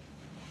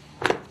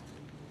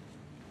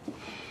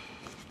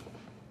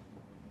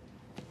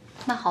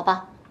那好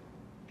吧，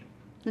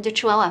那就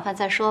吃完晚饭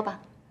再说吧。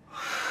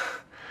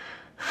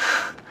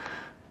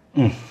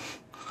嗯。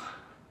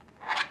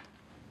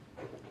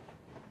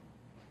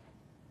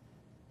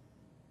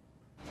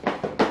哎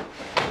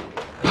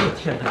呦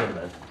天哪，这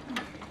门！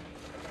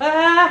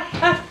哎，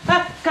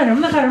干什么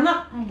呢？干什么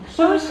呢？哎呀，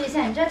收拾一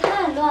下，你这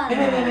太乱了。别，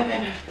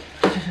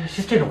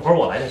这种活儿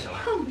我来就行了。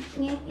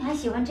你还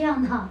喜欢这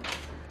样的？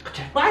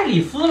这不爱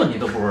丽丝吗？你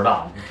都不知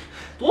道，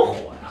多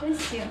火呀！真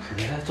行。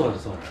你来坐着。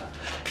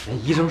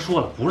人医生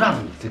说了，不让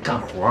你这干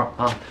活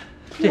啊。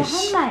我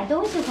还买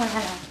东西回来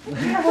了，不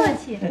客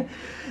气。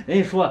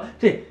人家说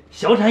这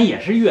小产也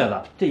是月子，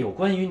这有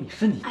关于你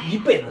身体一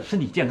辈子的身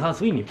体健康，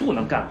所以你不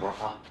能干活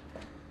啊。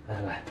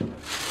来，给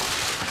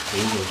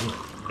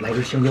你来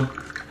根香蕉。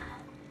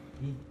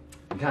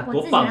你看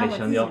多棒这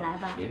香蕉！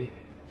别，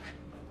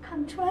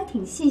看不出来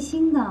挺细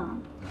心的。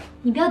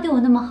你不要对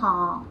我那么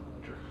好，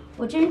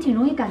我这人挺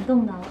容易感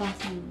动的，我告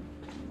诉你。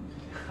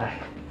嗨，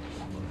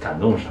感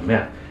动什么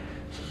呀？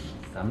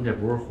咱们这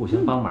不是互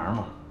相帮忙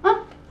吗？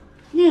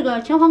那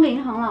个钱还给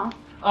银行了。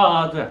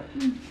啊，对。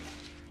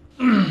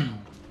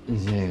那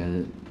个，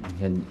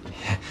你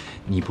看，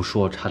你不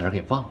说，差点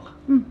给忘了。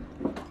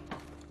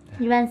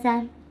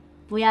13000，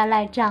不要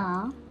赖账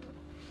啊。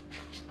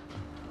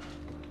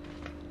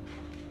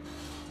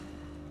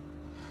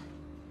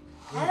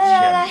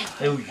来，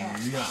还有鱼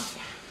呀！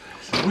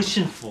你不是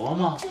信佛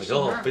吗？不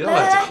要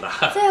乱讲的。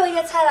最后一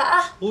个菜了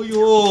啊！哦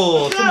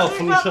呦，这么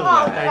丰盛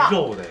啊，带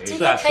肉的。今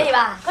天可以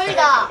吧？可以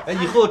的。哎，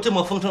以后这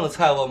么丰盛的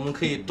菜，我们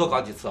可以多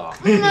搞几次啊。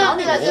搞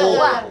你个头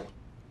啊！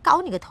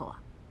搞你个头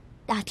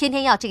啊！天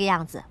天要这个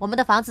样子，我们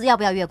的房子要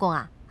不要月供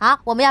啊？啊，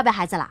我们要不要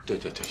孩子了？对，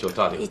有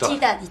道理。你记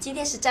得，你今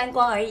天是沾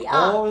光而已啊。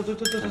哦，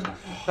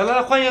对，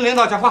来，欢迎领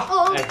导讲话。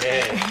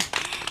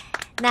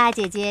那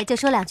姐姐就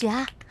说2句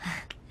啊。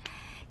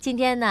今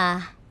天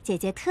呢，姐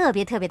姐特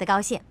别的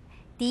高兴。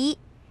第一，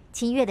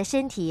秦月的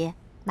身体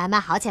慢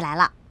慢好起来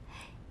了。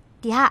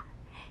第二，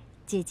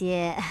姐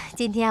姐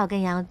今天要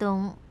跟杨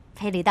东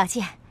赔礼道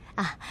歉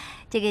啊。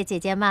这个姐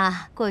姐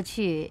嘛，过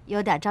去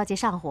有点着急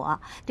上火，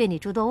对你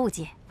诸多误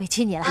解，委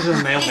屈你了。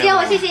没有，你叫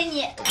我谢谢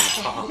你。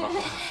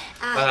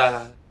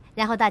来。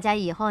然后大家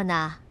以后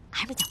呢，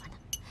还没讲完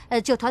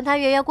呢，就团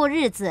圆过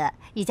日子，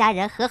一家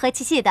人和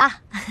气的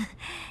啊。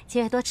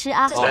秦月多吃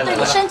啊，这是对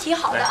你身体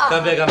好的啊。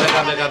干杯！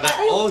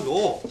哦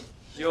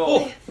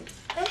哟，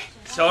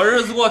小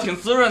日子过挺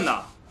滋润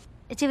的。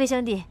这位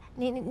兄弟，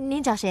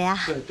您找谁啊？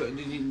对，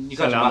你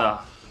干什么？善良的，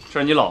这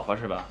是你老婆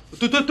是吧？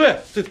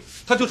对，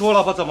她就是我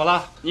老婆，怎么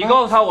了？你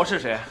告诉她我是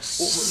谁？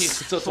你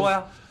这说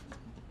呀？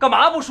干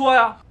嘛不说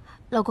呀？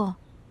老公，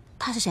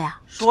他是谁啊？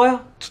说呀。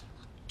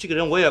这个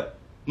人我也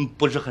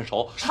不是很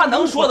熟。他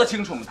能说得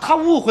清楚吗？他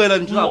误会了，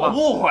你知道吧？我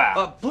误会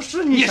啊？不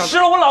是你吃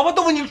了我老婆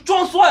豆腐，你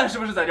装蒜是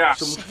不是在这儿？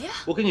谁呀？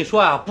我跟你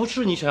说啊，不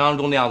是你想象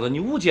中那样子，你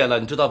误解了，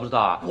你知道不知道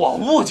啊？我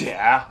误解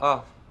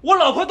啊！我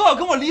老婆都要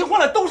跟我离婚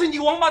了，都是你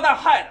个王八蛋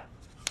害的。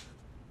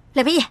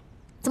梁培义，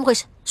怎么回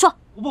事？说。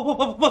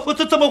不，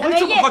这怎么回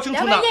事？不搞清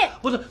楚呢？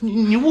不是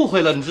你误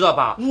会了，你知道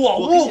吧？我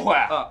误会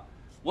啊！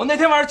我那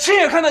天晚上亲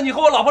眼看到你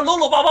和我老婆搂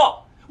搂抱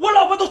抱，我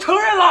老婆都承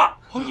认了。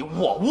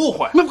我误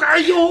会。哎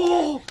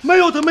呦，没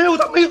有的。哎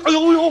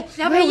呦，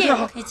梁培义，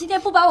你今天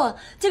不把我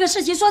这个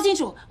事情说清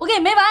楚，我跟你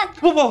没完。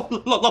不，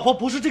老婆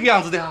不是这个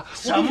样子的呀。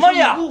什么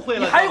呀？误会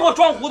了。你还给我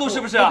装糊涂是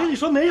不是？我跟你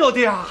说没有的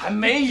呀。还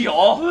没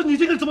有。不是你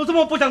这个怎么这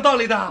么不讲道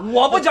理的？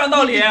我不讲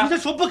道理。你这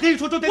说不可以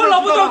说就得。我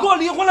老婆都要跟我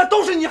离婚了，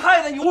都是你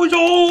害的。你呦，我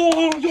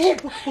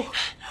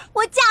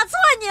嫁错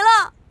你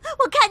了。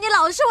我看你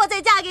老实，我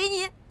才嫁给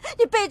你。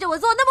你背着我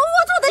做那么龌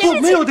龊的事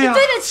情，没有的呀。你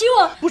对得起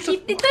我？不是，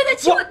你对得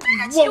起我？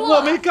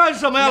我没干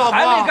什么呀，老婆。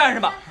还没干什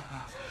么？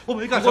我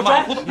没干什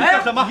么。你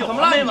干什么？怎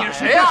么了？你是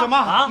谁呀？什么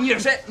啊？你是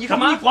谁？你干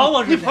嘛？你管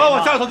我？你跑我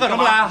家里头干什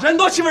么来啊？人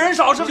多欺负人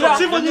少是不是？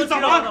欺负你怎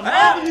么了？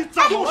哎，你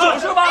咋动手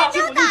是吧？你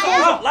打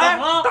呀！来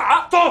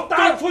打，走，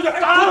出去，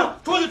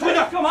出去！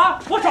干嘛？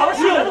我找的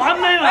是有完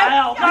没完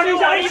呀？我告诉你，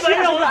我一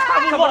分钟都差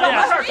不多了。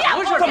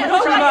怎么回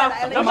事呢？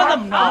怎么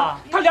着？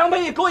他梁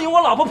培义勾引我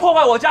老婆，破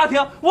坏我家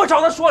庭，我找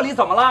他说理，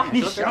怎么了？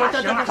你行了，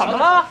怎么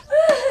了？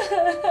姐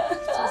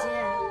姐，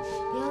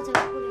不要再哭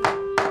了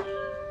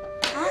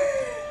啊！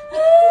你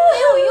哭没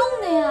有用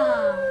的呀。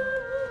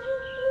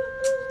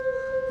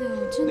哎呦，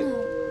真的。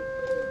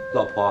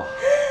老婆，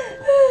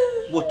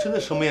我真的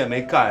什么也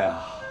没干呀。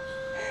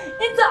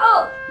你走。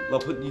老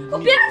婆，你我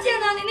不要见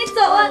到你，你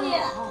走啊你！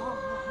好，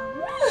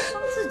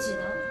伤自己的。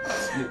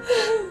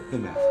妹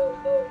妹，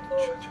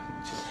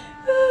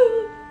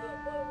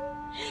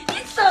你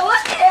走啊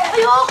你！哎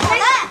呦，好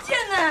赖！见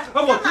呢！啊，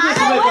我真的是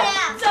没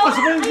干，我什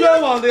么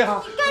冤枉的呀？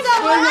你干什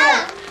么？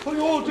哎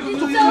呦，这个东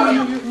西，别！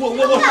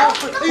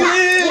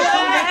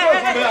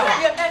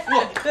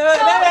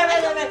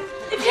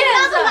你骗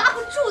子！拉不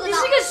住的，你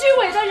是个虚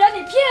伪的人，你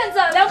骗子！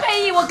梁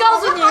培义，我告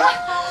诉你，我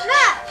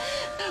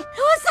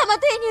怎么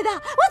对你的？我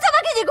怎么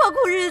跟你过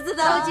苦日子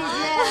的？姐姐，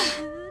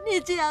你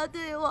这样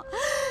对我，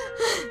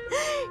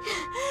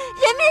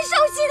人民受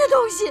气的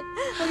东西，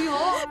哎呦，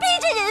逼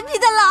着人民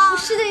的牢。不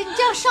是的，你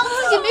这样伤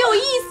自己没有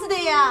意思的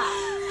呀。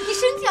你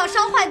身体要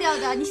伤坏掉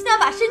的。你现在要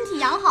把身体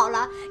养好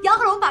了，养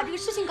好了我们把这个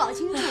事情搞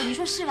清楚，你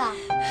说是吧？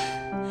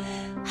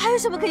还有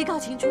什么可以搞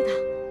清楚的？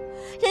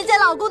人家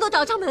老公都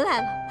找上门来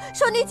了，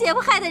说你姐夫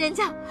害得人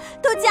家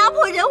都家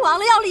破人亡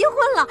了，要离婚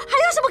了，还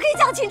有什么可以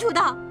讲清楚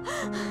的？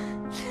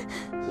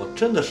我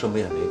真的什么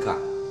也没干，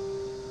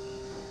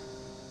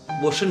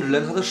我甚至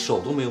连他的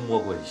手都没有摸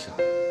过一下。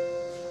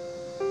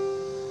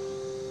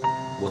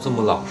我这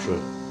么老实，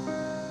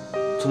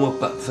这么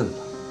本分的，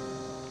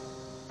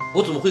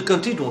我怎么会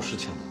干这种事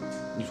情呢？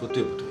你说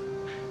对不对？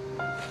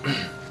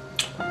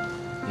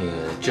那个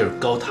这是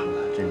高糖的，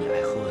这是你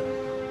爱喝的。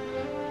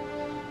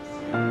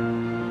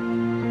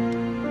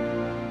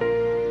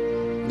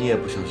你也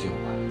不相信我？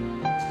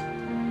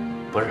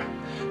不是，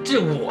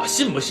这我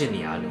信不信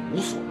你啊，这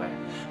无所谓，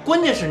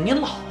关键是你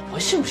老婆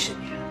信不信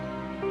你。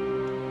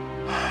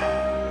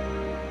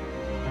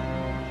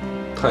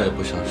他也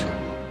不相信。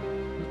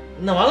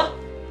那完了，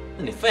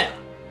那你废了。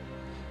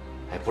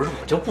哎，不是，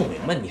我就不明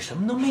白，你什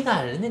么都没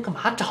干，人家干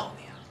嘛找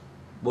你啊？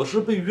我是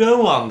被冤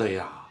枉的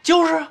呀。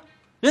就是，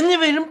人家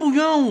为什么不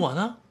冤枉我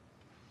呢？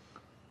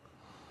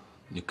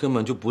你根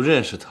本就不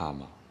认识他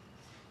吗？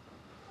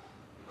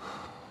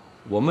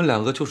我们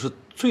两个就是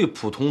最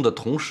普通的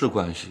同事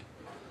关系。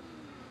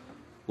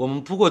我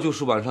们不过就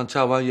是晚上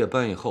加完夜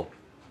班以后，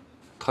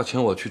他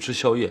请我去吃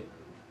宵夜，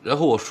然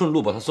后我顺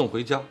路把他送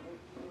回家。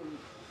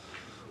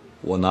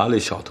我哪里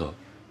晓得，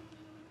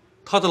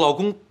她的老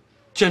公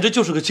简直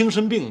就是个精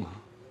神病嘛！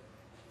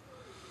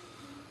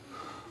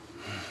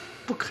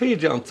不可以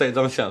这样栽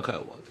赃陷害我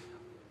的。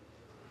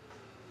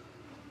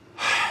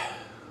唉，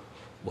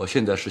我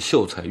现在是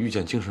秀才遇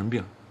见精神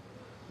病，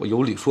我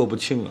有理说不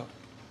清啊。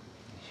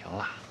行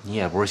了，你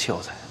也不是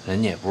秀才，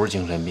人家也不是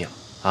精神病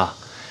啊，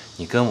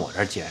你跟我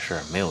这解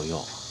释没有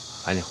用，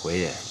赶紧回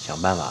去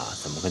想办法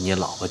怎么跟你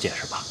老婆解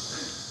释吧。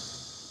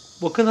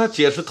我跟他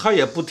解释，他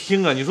也不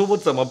听啊，你说我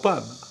怎么办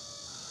呢？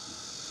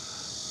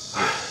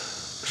唉，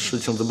事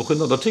情怎么会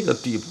闹到这个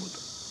地步的？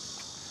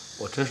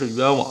我真是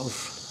冤枉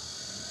死了。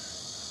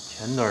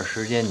前段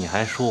时间你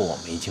还说我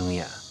没经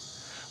验，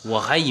我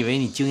还以为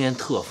你经验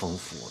特丰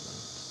富呢，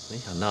没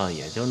想到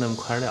也就那么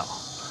块料。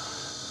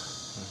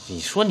你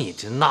说你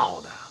这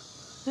闹的，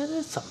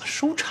这怎么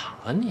收场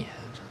啊你？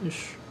真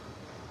是。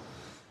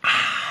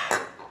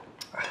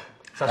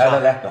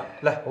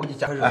来，我给你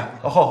加热。哎，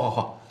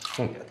好，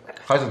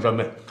还是准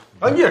备。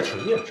啊，你也吃，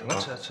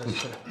吃。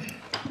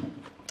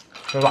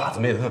这辣子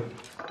没疼。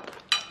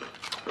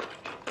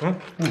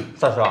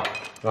三叔啊，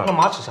我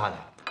妈吃啥呢？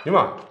你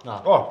妈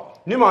啊？哦，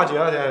你妈这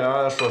两天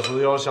说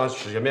是要想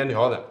吃些面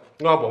条的，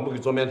俺伯母给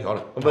做面条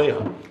了，我问一下。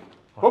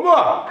伯母，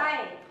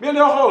哎，面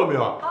条好了没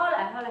有？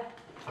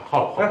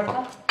好嘞。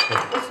好。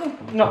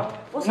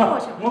我送过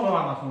去。我给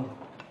妈妈送去。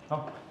啊，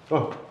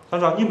三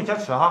叔，你们先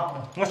吃哈，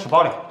我吃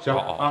饱了。行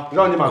啊，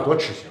让你妈多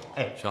吃些。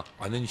哎，行，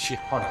那你去。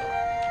好的。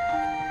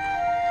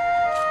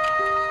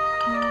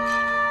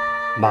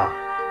妈，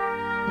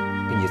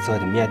给你做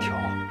的面条，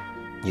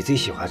你最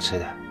喜欢吃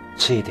的，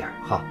吃一点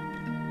哈。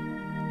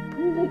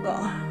不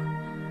啊，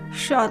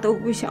啥都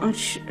不想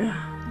吃。哎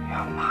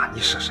呀妈，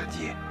你说说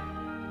你，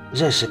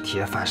人是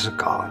铁，饭是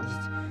钢，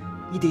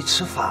你得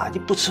吃饭，你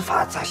不吃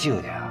饭咋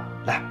行的？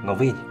来，我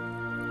喂你。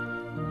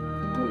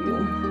不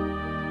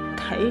用，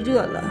太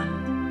热了，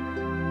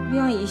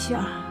凉一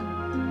下，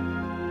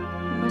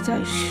我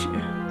再吃。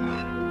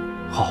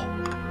好。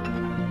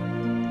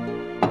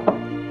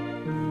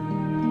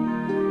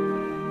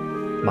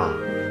妈，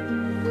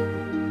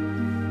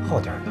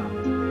好点呢。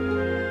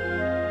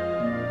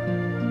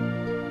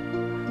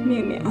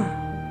明明，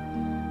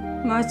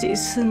妈这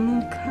次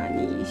能看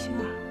你一下，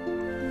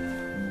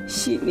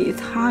心里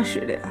踏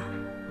实了。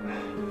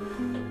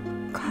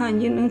看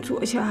你能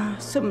坐下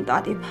这么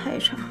大的排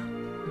场，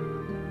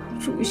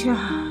住下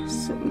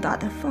这么大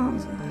的房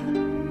子，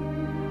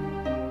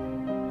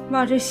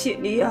妈这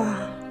心里啊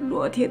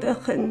落铁得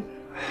很。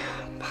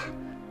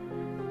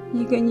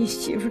你跟你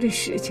媳妇的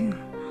事情，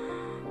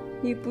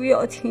你不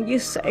要听你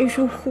三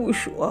叔胡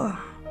说。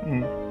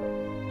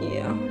你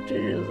呀，这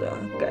日子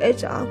该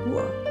咋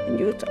过你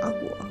就咋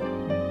过，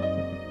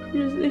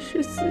日子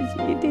是自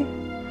己的，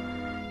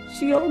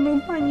只要能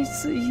把你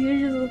自己的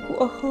日子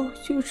过好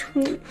就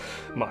成了。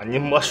妈，你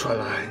莫说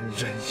了，你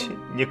说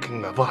你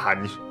跟我爸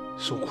你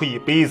受苦一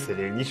辈子了，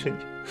你说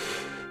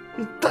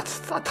你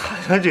咋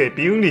摊上这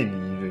病了？你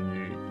说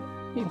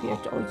你别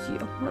着急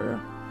会儿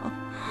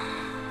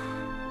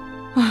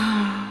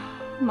啊。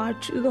妈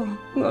知道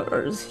我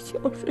儿子孝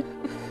顺，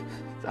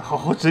咱好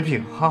好治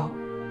病哈。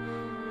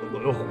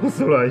我胡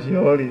思乱想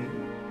的。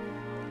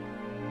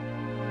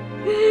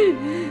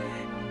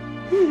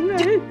来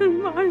人，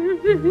妈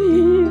是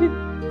你，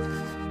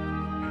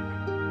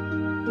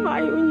妈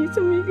有你这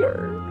么一个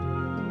儿，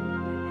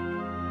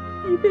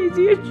一辈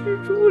子也知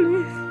足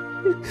了。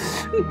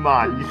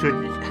妈，你说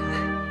你，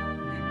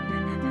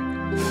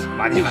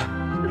妈你们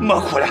莫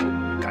哭了，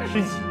干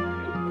生气。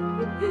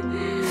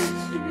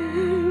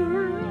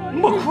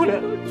莫哭了。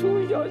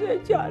从小在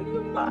家里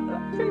妈拉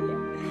着你，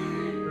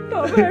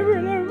到外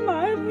边来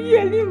妈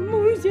夜里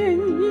梦见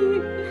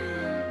你。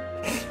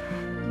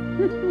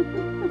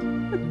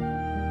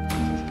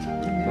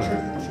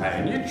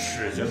哎，你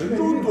吃些这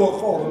肉多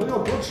好的，要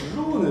多吃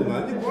肉呢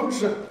嘛！你光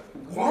吃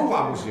黄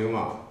瓜不行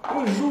啊，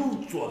那肉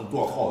做的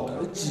多好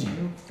的，鸡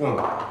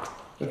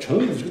那城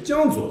里的这个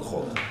酱做的好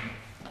的。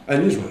哎，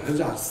你说人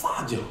家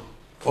啥酱？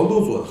黄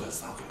豆做的还是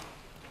啥酱？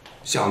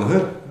香的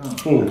很，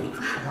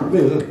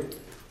美得很。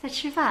在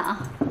吃饭啊？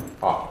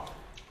啊，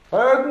哎，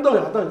你等一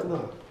下，等一下。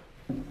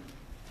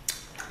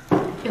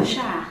有事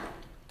儿啊？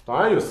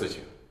当然有事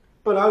情，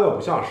本来我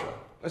不想说，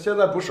那现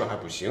在不说还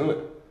不行了。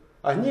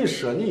哎，你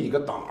说你一个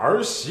当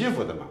儿媳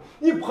妇的嘛，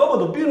你婆婆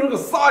都病成个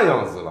啥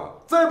样子了？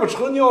再不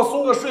成你要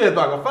送个水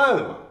端个饭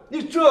了嘛？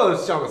你这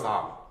像个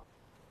啥？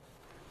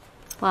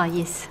不好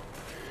意思，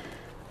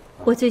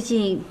我最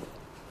近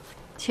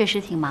确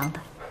实挺忙的。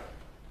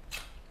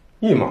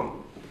你忙？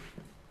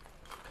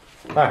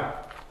哎，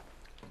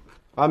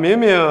俺明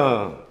明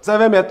在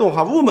外面动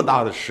下那么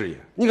大的事业，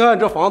你看俺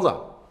这房子，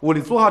屋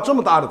里做下这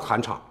么大的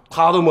摊场，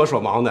他都没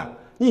说忙呢。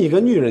你一个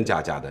女人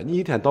家的，你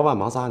一天到晚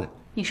忙啥呢？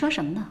你说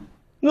什么呢？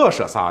我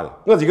说啥的？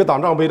我一个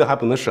当长辈的还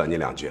不能说你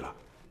两句了？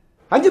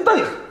哎，你等一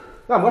下，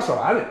俺没说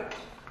完呢，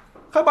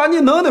还把你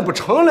弄得不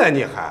成了，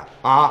你还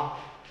啊？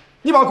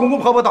你把公公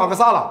婆婆当个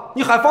啥了？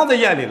你还放在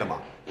眼里了吗？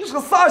你是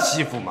个啥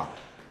媳妇嘛？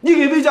你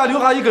给魏家留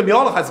下一个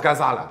苗了，还是干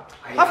啥了？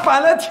还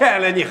翻了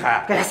天了，你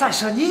还？哎呀，三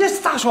婶，你这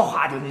咋说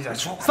话的？你这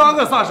说啥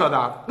个啥说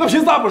的？我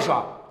凭啥不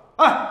说？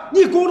哎，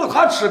你供着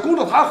他吃，供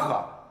着他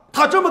喝。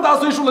他这么大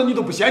岁数了，你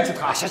都不嫌弃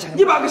他？行，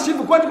你把个媳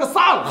妇惯成个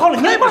啥了？好了，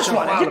你别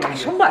说了，你干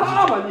什么？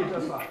啥嘛你这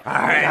是？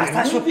哎呀，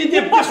咱说你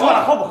别说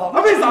了，好不好？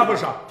为啥不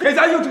说？天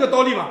下有这个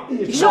道理吗？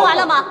你说完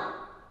了吗？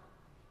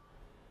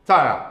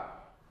咋呀？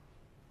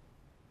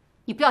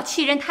你不要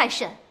欺人太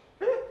甚。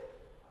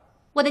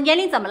我的年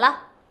龄怎么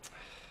了？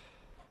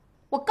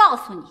我告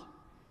诉你，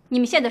你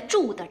们现在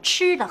住的、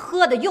吃的、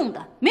喝的、用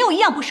的，没有一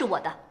样不是我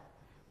的，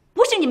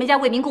不是你们家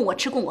卫民供我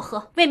吃供我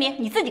喝。卫民，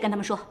你自己跟他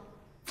们说，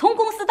从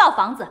公司到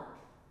房子。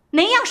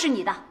哪样是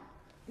你的？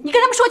你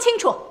跟他们说清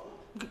楚。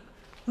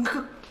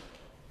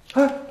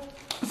哎，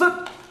不是，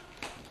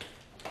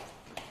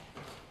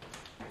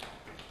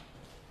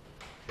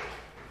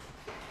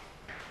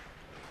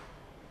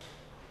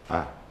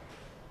哎，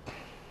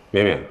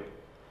明明，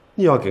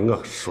你要跟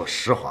我说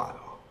实话的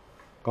啊！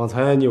刚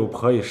才你有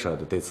婆姨说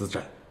的得是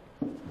真。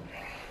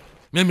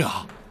明明，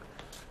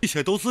一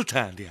切都是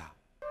真的，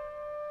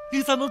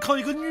你咋能靠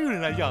一个女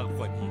人来养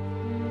活你？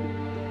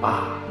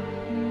啊，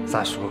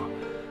三叔。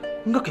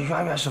我跟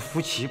圆圆是夫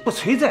妻，不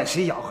存在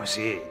谁养活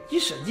谁。你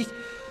说你，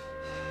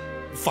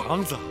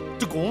房子、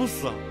这公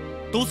司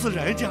都是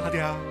人家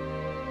的，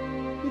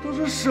你都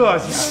是设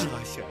想。设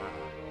想。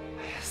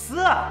哎呀，是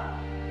啊。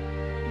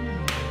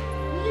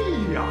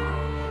你呀，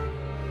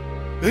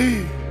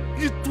哎，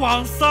你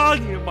装啥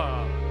呢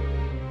嘛？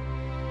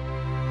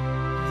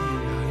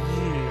你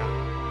呀，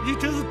你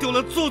真是丢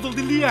了祖宗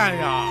的脸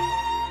呀！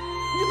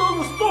你倒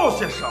是少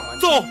些什么？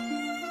走，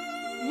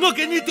我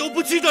给你丢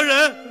不起的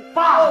人。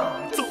爸，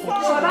走，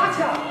上哪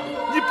去？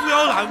你不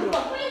要拦我！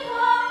魏总，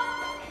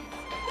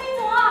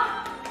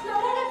老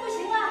太太不行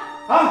了！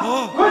啊！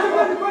快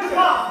去！爸，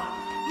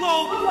老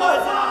婆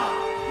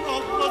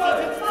子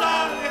你咋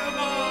了嘛？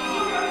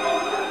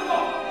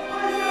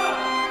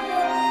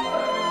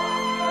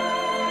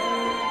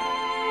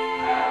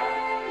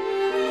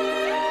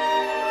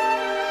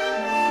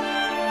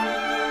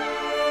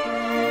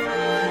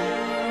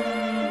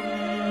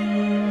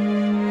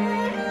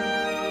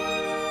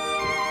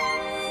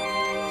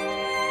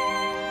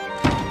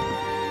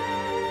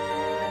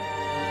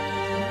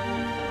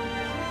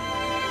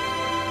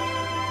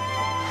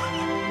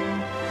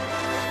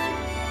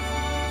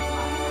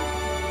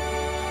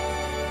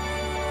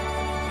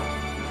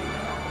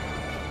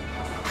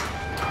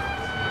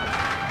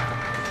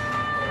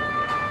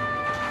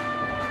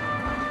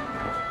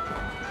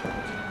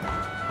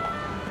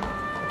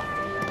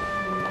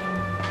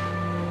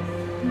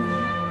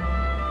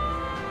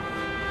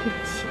对不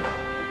起。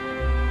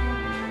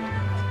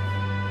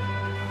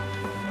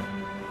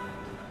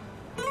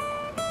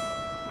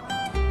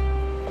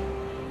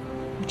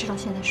我知道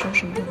现在说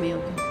什么都没有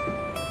用，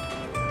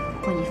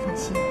不过你放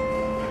心，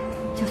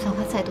就算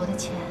花再多的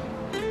钱，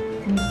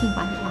我们一定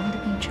把你王爷的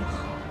病治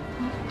好。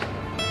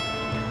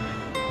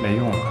没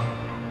用了，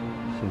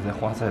现在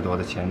花再多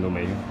的钱都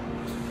没用。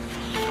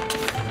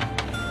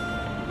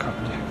看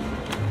不见。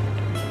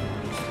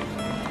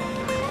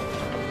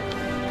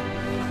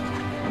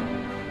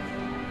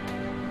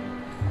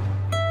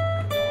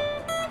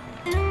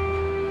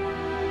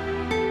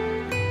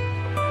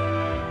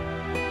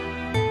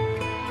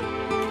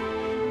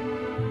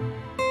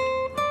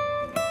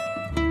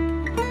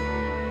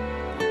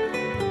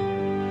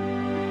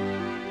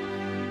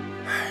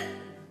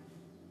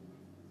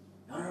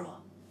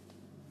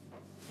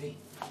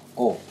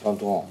哦，张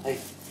东，哎，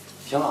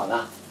挺好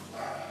的，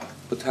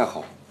不太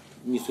好，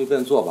你随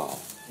便坐吧。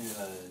那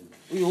个，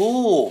哎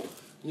呦，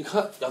你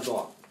看杨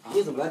东，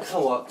你怎么来看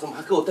我？怎么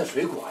还给我带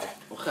水果？哎，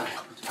嗨，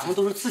咱们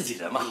都是自己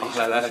人嘛。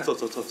来，坐，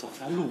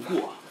咱路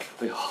过。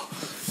哎呦，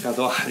杨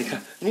东，你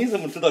看你怎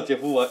么知道姐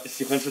夫我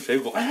喜欢吃水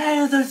果？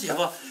哎，这姐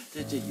夫，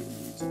这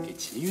给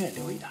秦月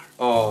留一点。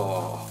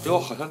哦，对我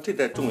好像这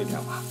袋重一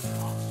点吧。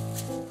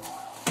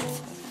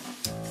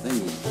那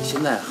你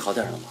现在好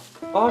点了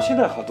吗？啊，现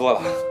在好多了。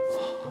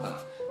啊，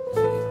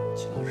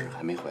秦老师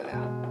还没回来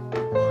啊？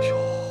哎呦，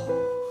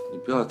你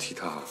不要提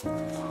他，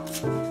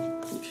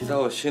你提他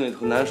我心里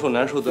头难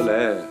受的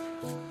嘞。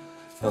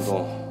杨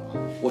总，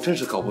我真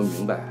是搞不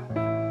明白。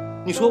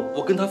你说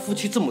我跟他夫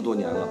妻这么多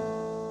年了，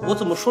我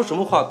怎么说什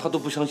么话他都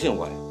不相信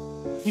我呀？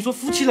你说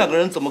夫妻两个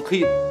人怎么可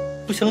以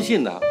不相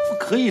信呢？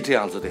不可以这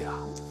样子的呀。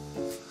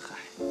嗨，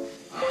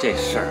这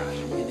事儿啊，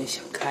你也得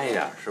想开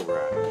点，是不是？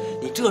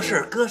你这事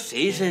儿搁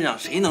谁身上，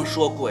谁能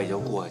说过去就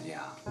过去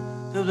啊？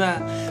对不对？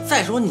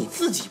再说你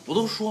自己不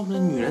都说吗？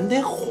女人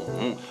得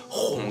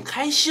哄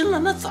开心了，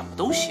那怎么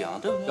都行，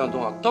对不对？杨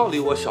东啊，道理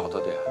我晓得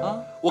的啊。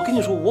我跟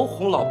你说，我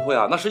哄老婆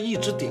呀，那是一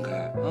直顶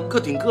开，各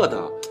顶各的，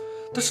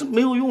但是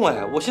没有用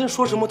哎。我现在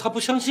说什么，她不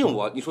相信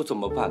我，你说怎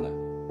么办呢？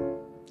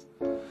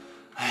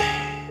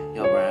哎，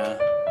要不然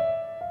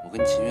我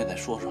跟秦月再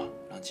说说，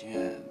让秦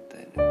月再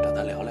找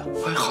他聊聊。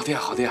哎，好的呀，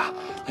好的呀。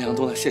那杨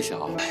东啊，谢谢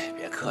啊。哎，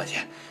别客气，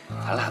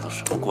咱俩都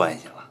什么关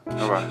系了，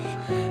是不是？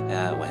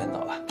我先走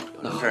了。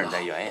有事儿你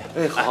再圆圆。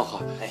哎，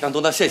好，杨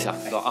东，那谢谢杨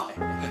东啊，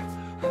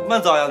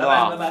慢走，杨东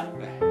啊。拜拜。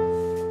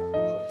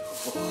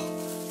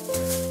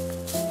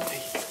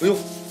哎呦，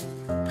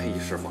佩仪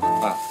师傅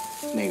啊，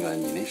那个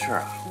你那事儿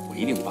啊，我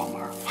一定帮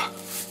忙啊。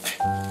哎，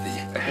再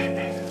见。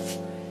哎。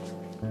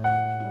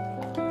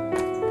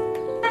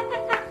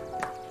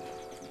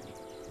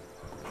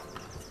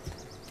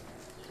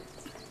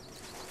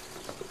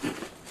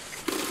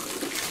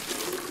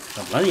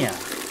怎么了你？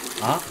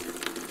啊？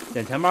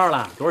捡钱包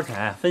了？多少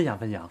钱？分享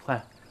分享，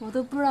快！我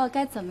都不知道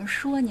该怎么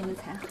说你们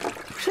才好。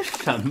这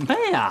什么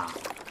呀？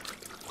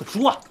快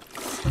说！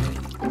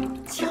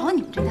瞧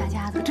你们这大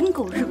家子，真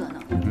够热闹的。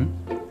嗯。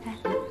哎，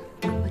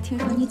我听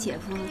说你姐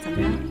夫怎么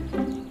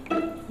着，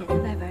也在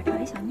外边找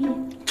一小蜜。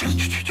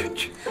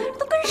去！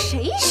都跟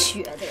谁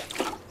学的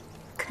呀？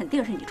肯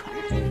定是你传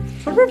染的。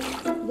不是，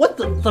我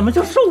怎么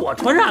就是我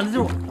传染的？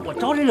就是我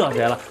招谁惹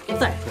谁了？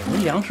再说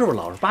人梁师傅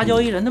老实巴交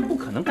一人，他不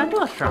可能干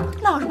这事儿。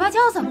老实巴交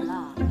怎么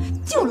了？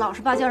就老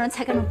实巴交人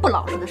才干这种不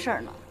老实的事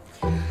儿呢。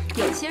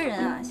有些人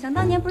啊，想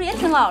当年不是也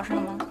挺老实的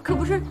吗？可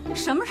不是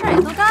什么事儿也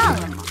都干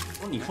了吗？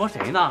不是，你说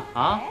谁呢？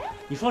啊？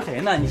你说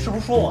谁呢？你是不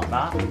是说我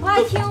呢？我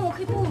爱听，我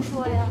可以不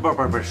说呀。不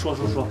是，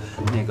说，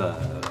那个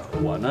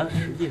我呢，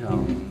实际上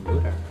有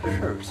点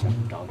事儿想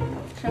找你。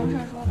什么事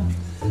儿说吧？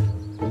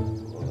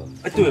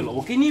哎，对了，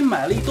我给你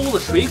买了一兜子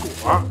水果。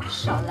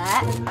少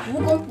来，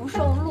无功不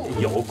受禄。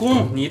有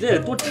功，你这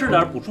得多吃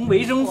点，补充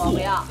维生素。我不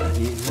要。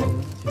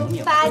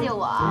你巴结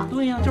我？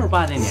对呀，就是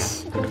巴结你。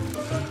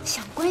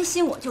想关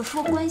心我就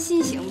说关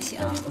心，行不行？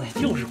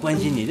哎，就是关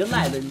心你，就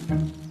赖着你。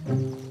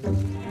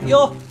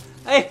哟，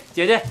哎，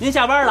姐姐，您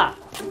下班了？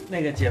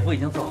那个姐夫已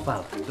经做好饭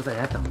了，就在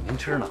家等着您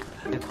吃呢。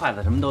那筷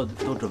子什么都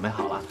准备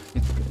好了，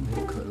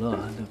那可乐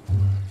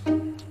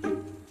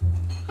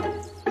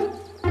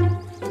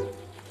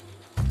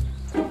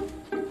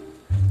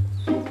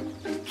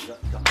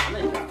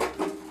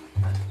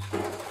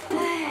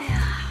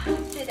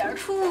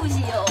出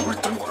息哟！不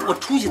是我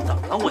出息怎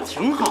么了？我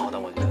挺好的，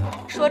我觉得。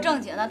说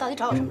正经的，到底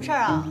找我什么事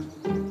儿啊？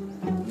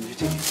你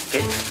这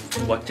给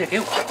我，这给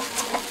我。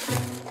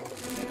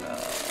那个，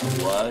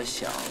我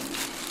想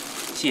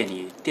借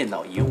你电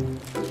脑一用。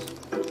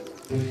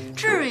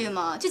至于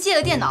吗？就借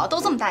个电脑，都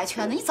这么大一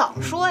圈子，你早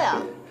说呀！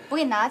我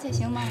给你拿去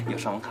行吗？有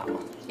上网卡吗？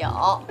有。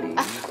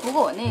哎，不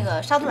过我那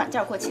个杀毒软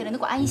件过期了，你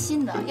给我安一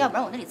新的，要不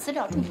然我那里资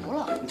料中毒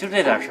了。就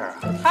这点事儿，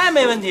太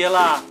没问题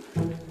了。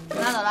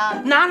拿走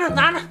了？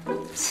拿着。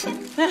切！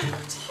哎，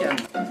天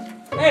哪！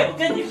哎，我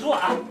跟你说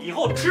啊，以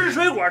后吃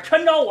水果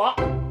全找我。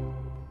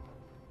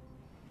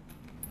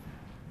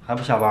还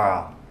不下班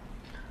啊？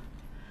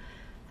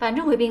反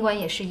正回宾馆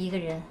也是一个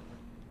人，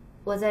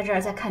我在这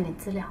儿再看点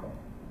资料。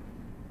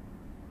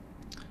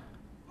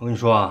我跟你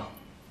说啊，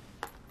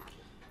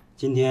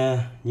今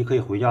天你可以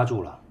回家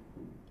住了，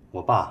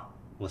我爸、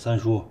我三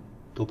叔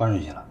都搬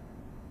出去了。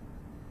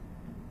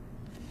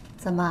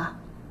怎么？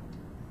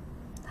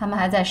他们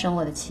还在生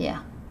我的气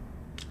啊？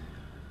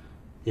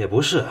也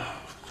不是，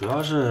主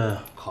要是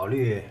考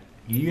虑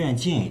离医院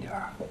近一点，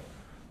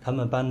他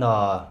们搬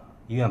到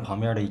医院旁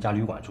边的一家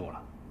旅馆住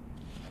了。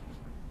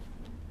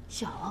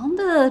小王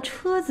的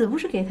车子不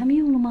是给他们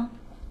用了吗？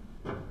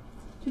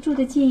就住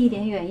得近一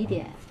点、远一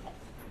点，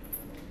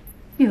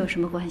又有什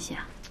么关系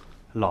啊？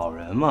老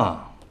人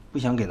嘛，不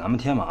想给咱们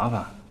添麻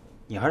烦，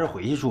你还是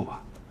回去住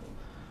吧。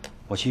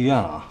我去医院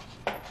了啊。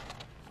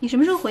你什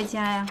么时候回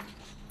家呀？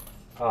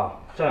啊，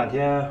这2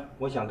天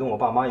我想跟我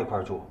爸妈一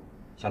块住，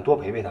想多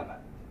陪陪他们。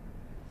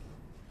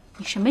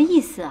你什么意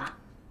思啊？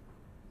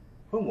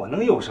不是我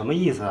能有什么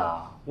意思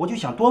啊？我就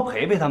想多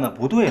陪陪他们，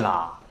不对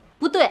啦。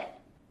不对，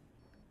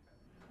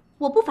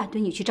我不反对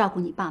你去照顾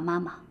你爸妈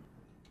嘛，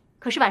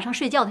可是晚上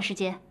睡觉的时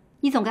间，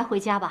你总该回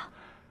家吧？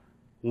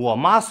我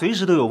妈随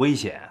时都有危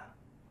险，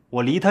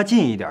我离她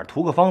近一点，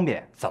图个方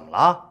便，怎么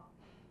了？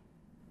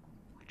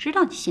我知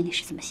道你心里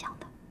是怎么想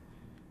的，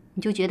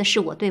你就觉得是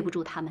我对不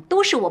住他们，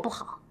都是我不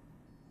好。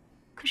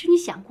可是你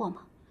想过吗？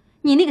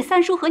你那个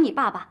三叔和你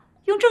爸爸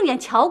用正眼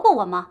瞧过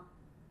我吗？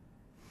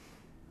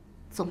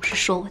总是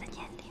说我的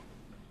年龄，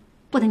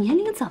我的年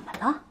龄怎么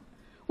了？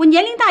我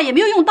年龄大也没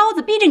有用刀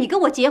子逼着你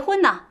跟我结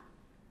婚呢。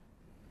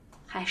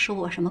还说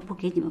我什么不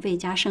给你们魏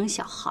家生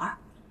小孩，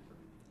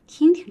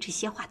听听这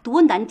些话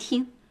多难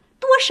听，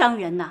多伤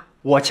人呐！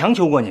我强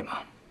求过你吗？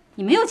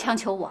你没有强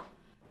求我，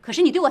可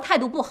是你对我态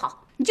度不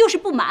好，你就是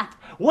不满。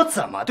我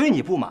怎么对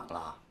你不满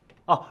了？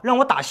哦，让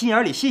我打心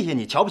眼里谢谢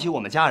你瞧不起我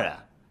们家人。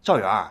赵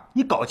元，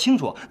你搞清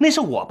楚，那是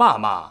我爸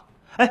妈。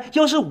哎，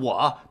要是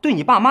我对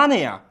你爸妈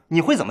那样，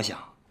你会怎么想？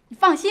你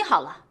放心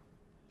好了，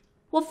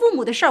我父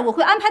母的事儿我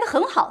会安排得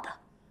很好的，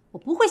我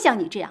不会像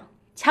你这样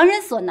强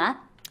人所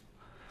难。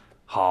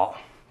好，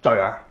赵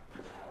元，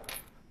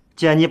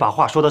既然你把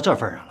话说到这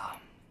份上了，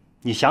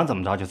你想怎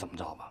么着就怎么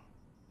着吧。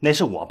那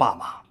是我爸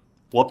妈，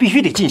我必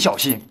须得尽孝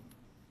心。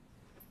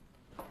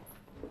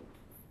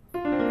哎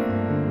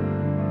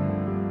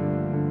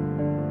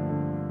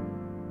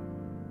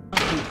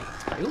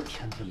呦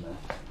天子门！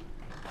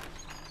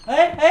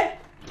哎，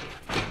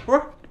不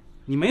是，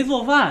你没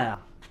做饭呀？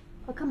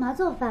我干嘛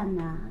做饭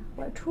呢？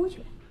我要出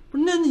去。不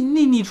是，那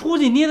你出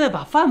去你也得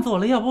把饭做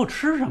了，要不我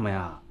吃什么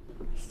呀？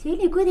协议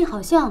里规定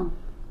好像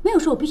没有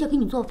说我必须要给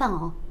你做饭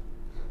哦。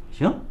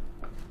行。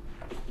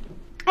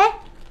哎，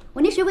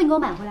我那水果你给我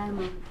买回来了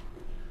吗？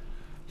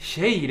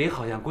协议里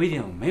好像规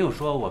定没有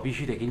说我必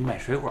须得给你买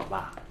水果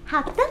吧？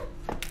好的。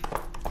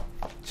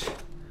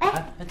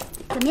哎，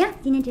怎么样？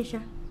今天这事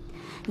儿，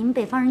你们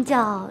北方人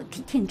叫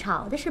挺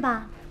潮的是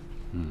吧？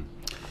嗯，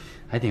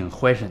还挺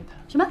fashion的。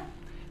什么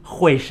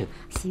？fashion。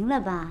行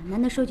了吧，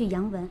难得说句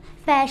洋文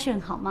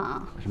 ，fashion 好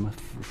吗？什么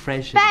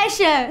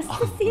fashion？fashion，什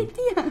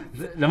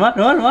么？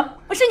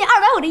我说你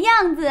250的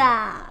样子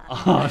啊！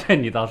哦，这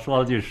你倒说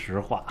了句实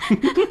话。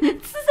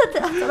走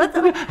了。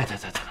哎，走，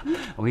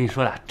我跟你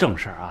说俩正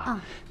事儿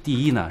啊。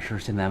第一呢是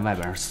现在外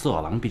边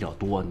色狼比较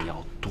多，你要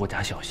多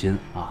加小心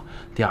啊。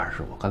第二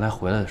是我刚才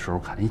回来的时候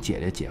看你姐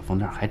姐姐夫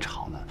那儿还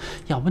吵呢，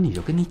要不你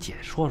就跟你姐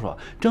说说，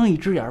睁一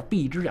只眼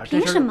闭一只眼。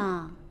凭什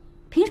么？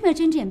凭什么要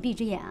睁只眼闭一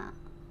只眼啊？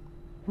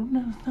不是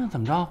那怎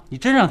么着？你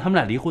真让他们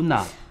俩离婚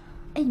呢？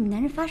哎，你们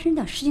男人发生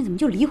点事情怎么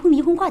就离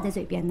婚挂在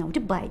嘴边呢？我就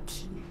不爱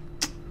听。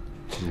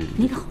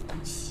没个好东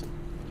西。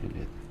这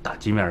打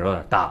击面有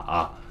点大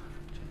啊。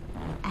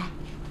哎，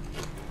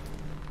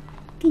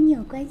跟你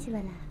有关系吧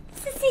啦？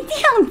仔细的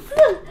样子。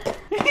哎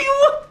呦，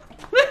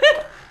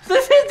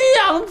仔细的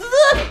样子，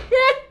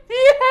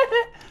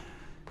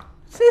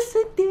仔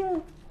细的。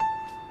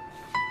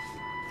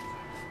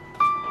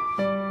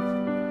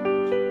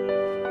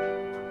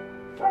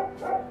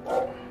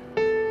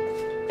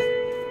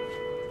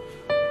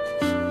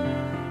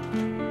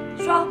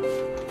说。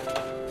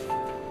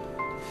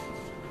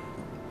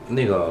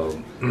那个，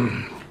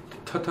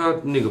他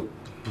那个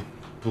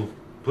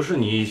不是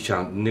你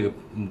想那个，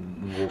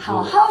我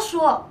好好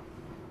说。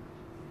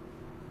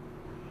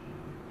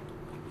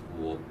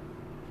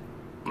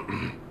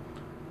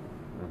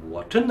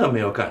我真的没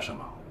有干什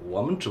么，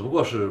我们只不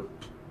过是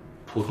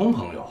普通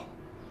朋友。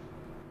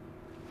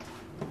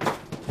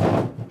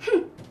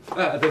哼！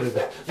哎，对，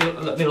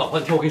那老婆，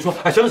你听我跟你说，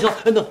哎，行，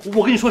那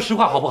我跟你说实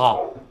话好不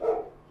好？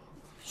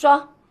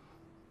说。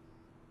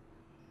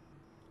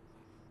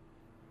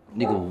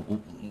那个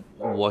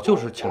我就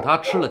是请他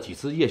吃了几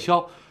次夜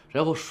宵，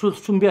然后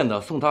顺便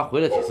的送他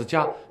回了几次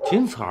家，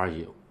仅此而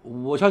已。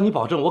我向你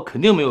保证，我肯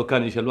定没有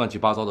干那些乱七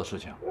八糟的事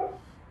情。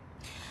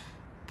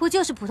不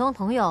就是普通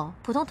朋友、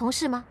普通同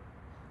事吗？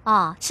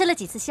啊，吃了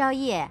几次宵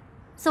夜，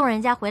送人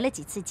家回了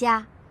几次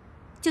家，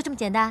就这么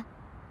简单？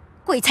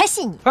鬼才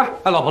信你！哎，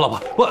老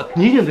婆，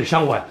你一定得相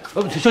信我呀！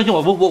相信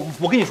我，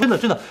我跟你说，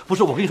真的不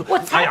是我跟你说，我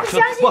才不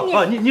相信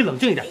你！你冷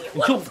静一点，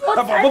你就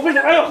我不是，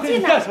哎呦，你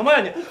干什么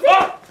呀你？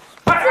啊！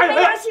没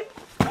良心！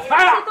这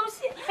东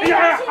西没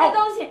良心的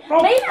东西，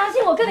没良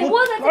心！我跟你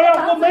窝在这个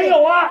房子里，我没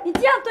有啊！你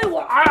这样对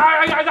我，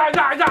哎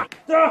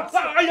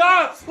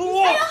呀！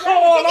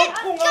我老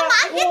痛啊！干嘛？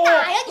你别打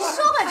呀！你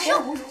说吧，你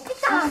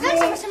打干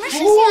什么？什么事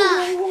情啊？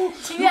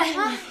秦月，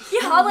你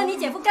好问你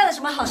姐夫干了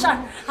什么好事儿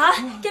啊？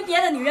跟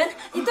别的女人，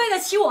你对得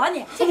起我啊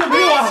你？我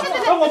没有啊！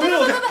我没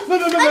有！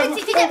哎，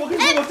姐，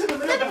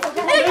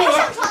哎，别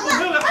上床了！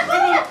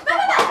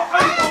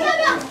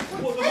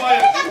我的妈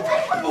呀！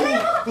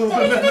我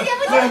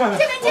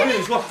跟你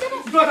说，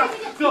你不要打，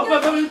不要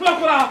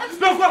过来啊！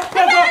不要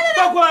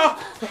过来啊！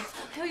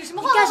哎呦，有什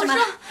么话干什么？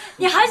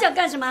你还想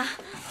干什么？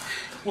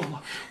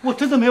我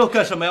真的没有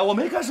干什么呀，我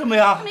没干什么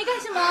呀。没干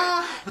什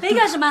么，没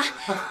干什么。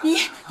你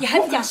还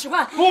不讲实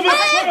话？别！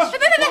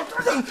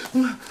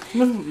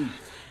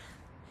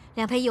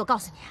梁培一，我告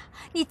诉你啊，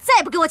你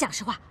再不给我讲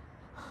实话，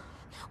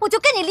我就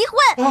跟你离婚。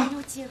哎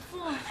呦，姐夫，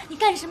你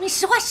干什么？你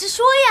实话实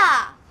说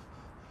呀。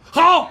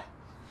好，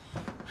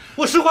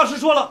我实话实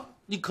说了，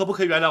你可不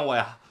可以原谅我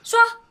呀？说。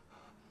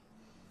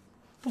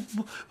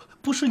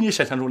不是你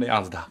想象中那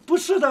样子的，不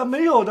是的，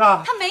没有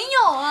的。他没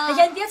有啊！哎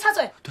呀，你别插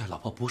嘴。对，老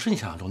婆，不是你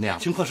想象中那样。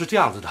情况是这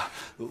样子的，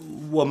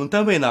我们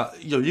单位呢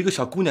有一个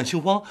小姑娘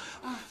姓汪，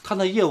她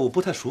呢业务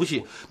不太熟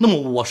悉，那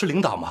么我是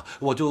领导嘛，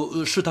我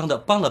就适当的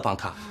帮了帮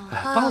她，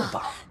帮了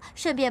帮。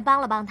顺便帮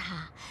了帮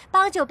他，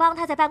帮就帮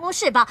他在办公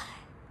室帮，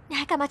你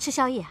还干嘛吃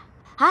宵夜啊？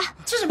啊，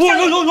吃什么宵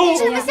夜？你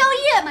吃什么宵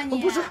夜嘛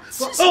你？不是，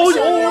吃什么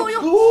宵夜？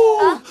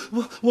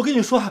我跟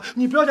你说啊，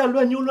你不要再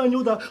乱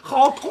扭的，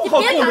好痛好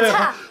痛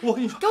的。我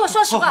跟你说，给我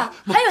说实话，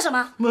还有什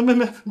么？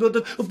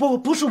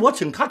不是我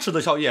请他吃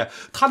的宵夜，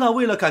他呢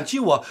为了感激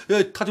我，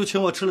他就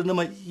请我吃了那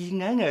么一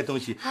点点东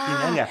西，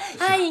一点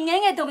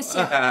点东西，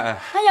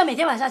那要每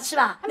天晚上吃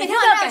吧？每天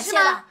都要感谢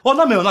的。哦，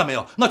那没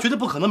有，那绝对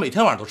不可能每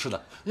天晚上都吃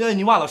的。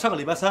你忘了上个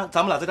礼拜三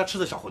咱们俩在家吃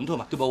的小馄饨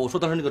嘛，对吧？我说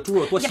当时那个猪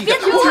肉多细。别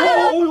吵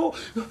了。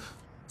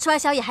吃完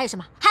宵夜还有什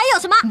么？还有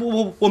什么？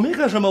我没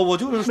干什么，我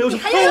就是没有。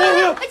还有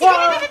什么？别！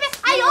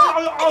哎呦！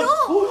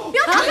不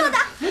要打我的！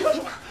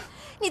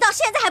你到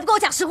现在还不跟我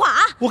讲实话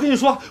啊！我跟你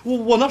说，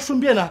我呢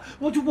顺便呢，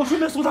我顺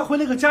便送他回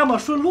那个家嘛，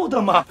顺路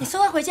的嘛。你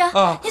送他回家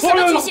啊？你什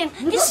么居心？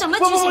你什么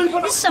居心？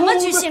你什么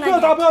居心啊？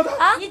不要打！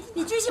啊！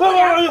你居心不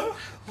良。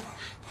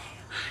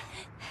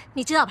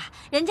你知道吧？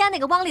人家那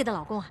个汪丽的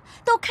老公啊，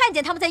都看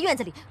见他们在院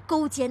子里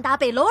勾肩搭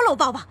背、搂搂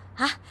抱抱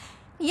啊。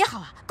你也好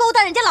啊，勾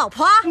搭人家老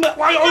婆啊！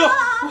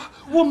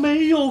我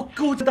没有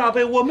勾肩搭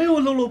背，我没有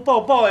搂搂抱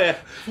抱，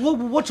哎，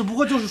我只不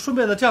过就是顺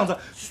便的这样子，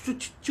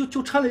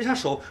就牵了一下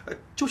手，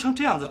就像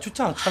这样子，就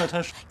这样牵了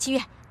牵手。秦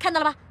月，看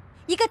到了吧？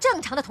一个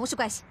正常的同事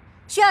关系，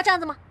需要这样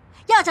子吗？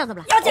要这样子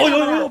吗？要这样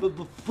子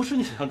吗？不是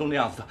你想象中那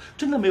样子的，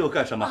真的没有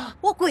干什么。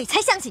我鬼才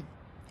相信！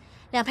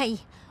梁佩仪，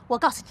我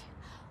告诉你，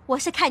我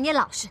是看你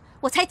老实，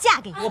我才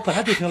嫁给你。我本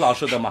来就挺老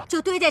实的嘛。就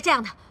堆在这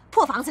样的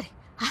破房子里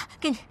啊，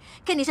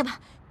跟你这么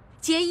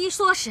节衣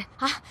缩食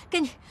啊，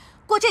跟你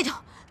过这种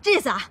日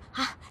子啊，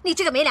你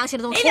这个没良心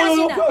的东西！没良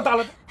心的！不要打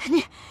了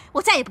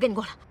我再也不跟你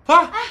过了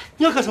啊！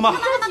你要干什么？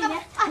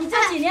你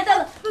这几年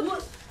的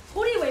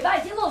狐狸尾巴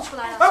已经露出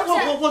来了。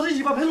我的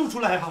尾巴没露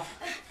出来啊！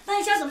那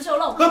你想什么时候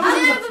露？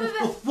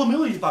我没有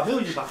尾巴，没有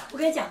尾巴。我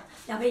跟你讲，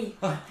梁佩仪，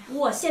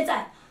我现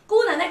在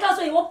姑奶奶告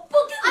诉你，我不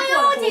跟你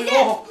过了。哎呦，姐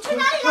姐，你去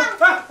哪里了？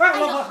哎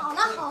呦，好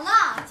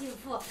了，姐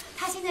夫，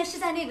他现在是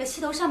在那个气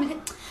头上面跟。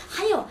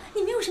还有，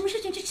你没有什么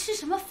事情去吃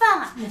什么饭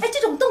啊？哎，这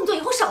种动作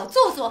以后少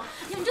做，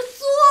你就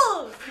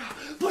做。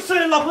不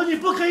是，老婆，你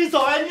不可以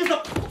走哎！你怎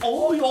么？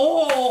哦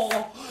呦！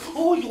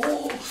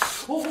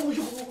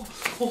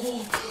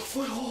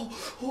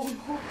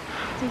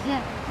姐姐，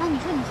那你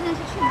说你现在是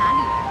去哪里？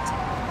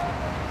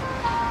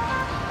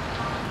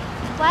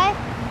喂，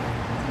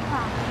金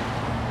华，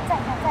在，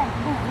你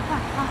跟我一块儿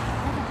啊！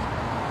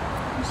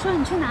你说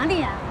你去哪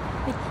里呀？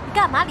你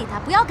干嘛理他？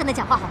不要跟他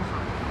讲话好不好？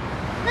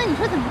那你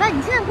说怎么办？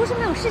你现在不是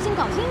没有事情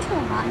搞清楚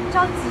吗？你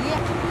着急。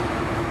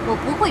我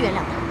不会原谅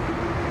他。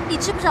你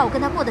知不知道我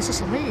跟他过的是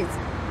什么日子？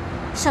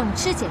省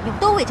吃俭用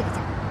都为这个家。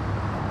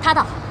他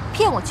倒好，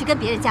骗我去跟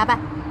别人加班，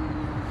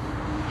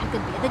还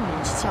跟别的女人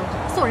吃宵夜，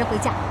送人回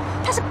家。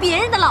她是别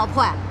人的老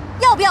婆哎，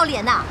要不要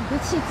脸呐？你别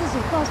气自己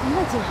高强，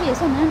那姐夫也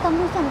算男人当中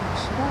算老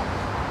实的。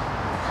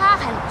他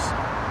还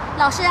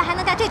老实人还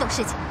能干这种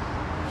事情？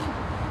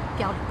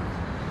不要脸，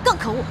更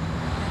可恶。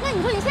那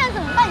你说你现在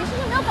怎么办？你事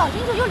情没有搞清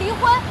楚就离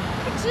婚，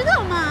你知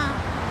道吗？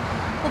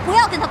我不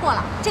要跟他过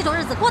了，这种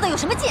日子过得有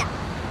什么劲？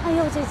哎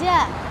呦，姐姐。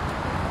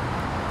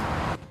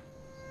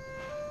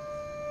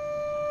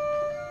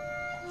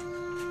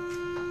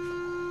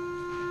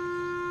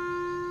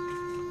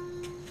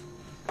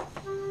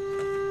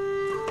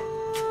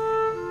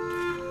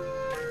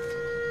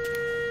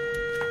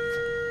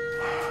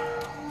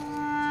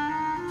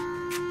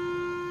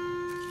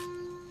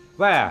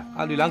喂，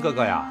吕梁哥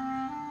哥呀，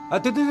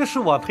对，是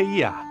我佩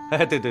仪啊，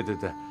哎，对，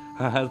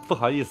不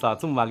好意思啊，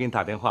这么晚给你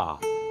打电话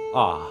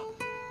啊，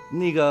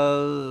那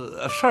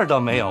个事儿倒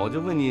没有，我就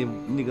问你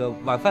那个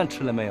晚饭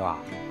吃了没有啊？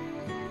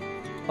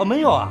哦，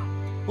没有啊，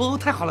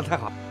太好了，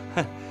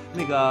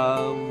那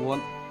个我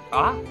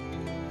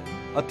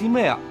弟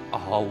妹啊，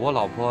我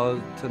老婆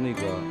她那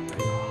个，哎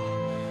呀，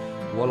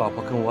我老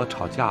婆跟我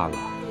吵架了，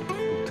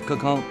刚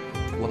刚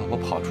我老婆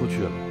跑出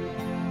去了。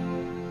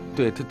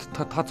对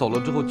他走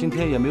了之后，今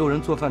天也没有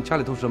人做饭，家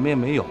里头什么也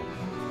没有。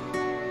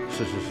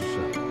是。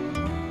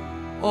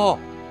哦，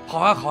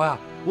好呀，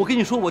我跟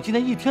你说，我今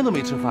天一天都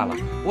没吃饭了。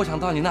我想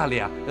到你那里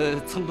啊，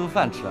蹭顿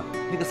饭吃。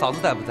那个嫂子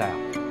在不在啊？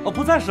哦，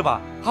不在是吧？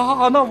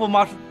好，那我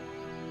马上。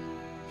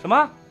什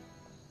么？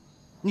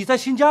你在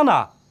新疆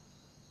呢？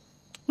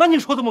那你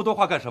说这么多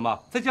话干什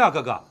么？再见啊，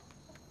哥哥。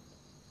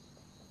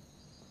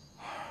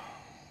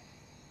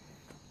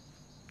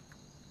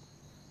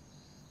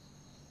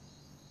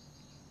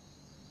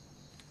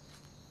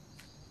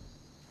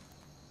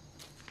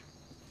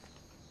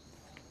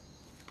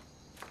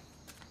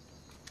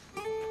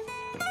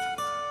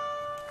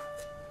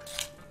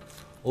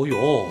哦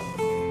呦，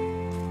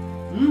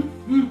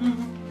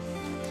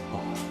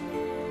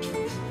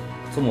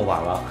这么晚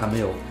了还没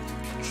有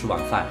吃晚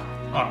饭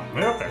呀？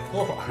没人改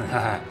拖把。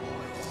哎，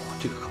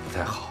这个可不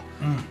太好。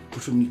不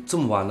是你这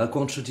么晚了，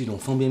光吃这种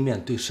方便面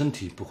对身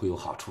体不会有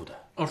好处的。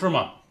哦，是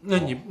吗？那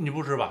你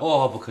不吃吧？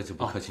哦，不客气，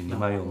你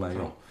慢用。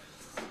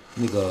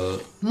那个，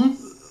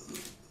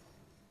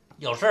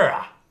有事儿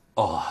啊？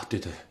哦，对，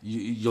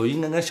有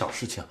一点小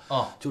事情。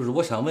就是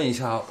我想问一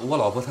下，我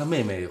老婆她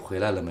妹妹回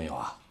来了没有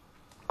啊？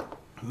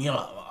你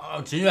老婆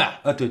秦月，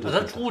对，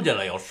他出去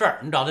了，有事儿。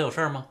你找他有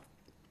事儿吗？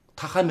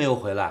他还没有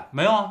回来。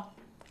没有啊。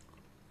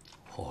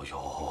哦呦，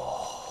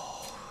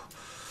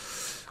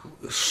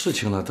事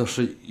情呢倒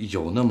是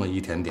有那么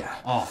一点点。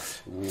哦，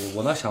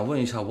我呢想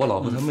问一下我老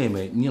婆她妹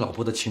妹，你老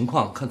婆的情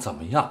况看怎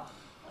么样？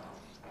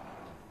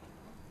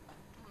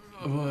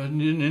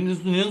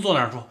您坐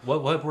那儿说，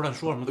我也不知道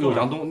说什么。哎呦，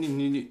杨东，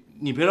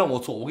你别让我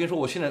坐，我跟你说，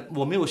我现在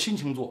我没有心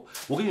情做。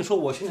我跟你说，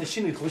我现在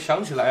心里头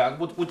想起来啊，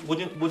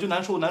我就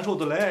难受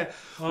的嘞。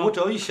我只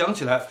要一想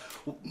起来，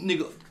那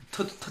个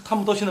他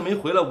们到现在没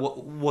回来，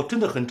我真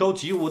的很着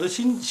急。我的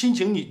心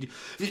情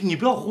你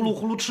不要呼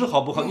噜吃好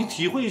不好？你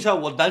体会一下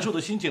我难受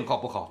的心情好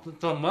不好？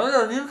怎么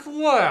了？您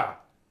说呀。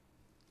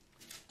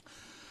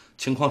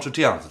情况是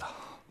这样子的，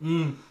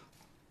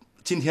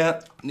今天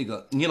那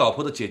个你老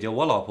婆的姐姐，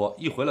我老婆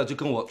一回来就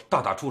跟我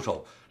大出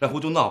手，然后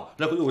就闹，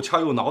然后又掐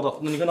又挠的，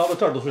你看挠到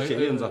这儿都是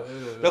血印子。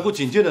然后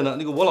紧接着呢，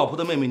那个我老婆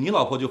的妹妹，你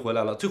老婆就回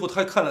来了。最后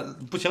她看了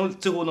不行，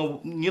最后呢，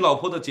你老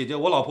婆的姐姐，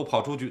我老婆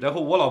跑出去，然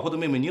后我老婆的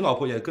妹妹，你老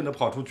婆也跟着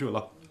跑出去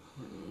了。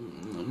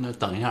那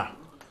等一下，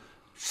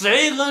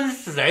谁跟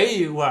谁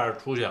一块儿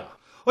出去了？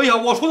哎呀，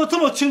我说的这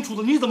么清楚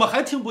的，你怎么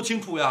还听不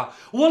清楚呀？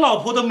我老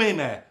婆的妹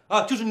妹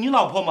啊，就是你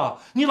老婆嘛，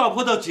你老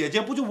婆的姐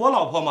姐不就我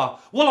老婆吗？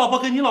我老婆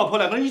跟你老婆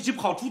两个人一起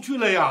跑出去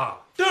了呀。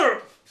就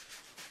是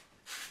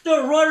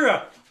说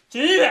是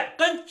秦月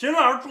跟秦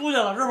老师出去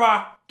了，是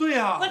吧？对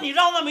呀。那你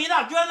绕那么一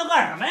大圈子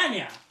干什么呀你？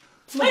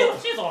哎呦，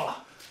气死我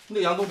了！那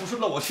杨东不是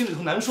让我心里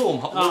头难受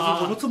吗？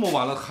我说这么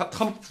晚了，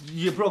他们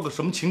也不知道个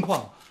什么情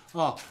况。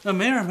啊，那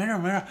没事，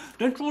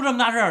人出这么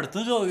大事儿，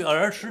咱就有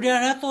人时间，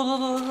来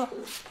坐。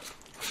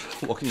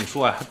我跟你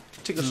说呀，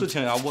这个事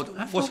情呀，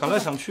我想来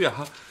想去呀，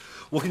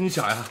我跟你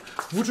讲呀，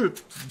不是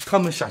他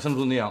们想象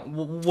中那样，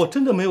我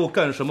真的没有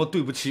干什么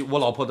对不起我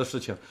老婆的事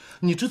情。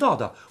你知道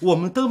的，我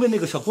们单位那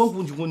个小光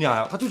姑娘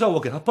呀，她就让我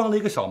给她帮了一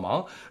个小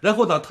忙，然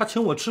后呢，她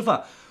请我吃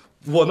饭，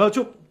我呢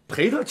就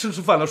陪她吃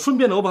饭了，顺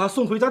便呢我把她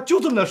送回家，就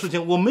这么点事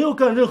情，我没有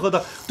干任何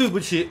的对不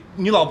起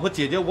你老婆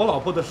姐姐我老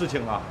婆的事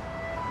情啊。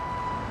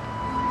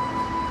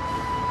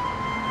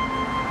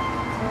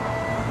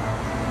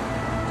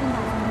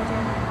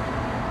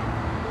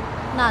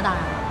那当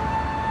然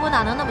了，我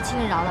哪能那么轻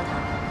易饶了他？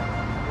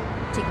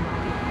这个毛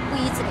病不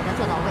依次给他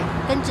做到位，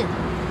根治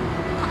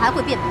他还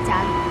会变本加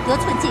厉，得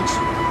寸进尺。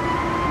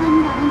那你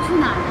打算去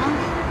哪儿呢？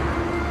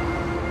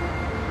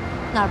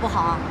哪儿不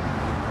好啊？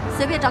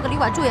随便找个旅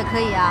馆住也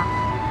可以啊。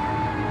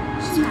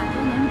是哪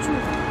都能住，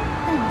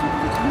但你这不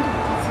是长久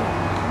之计，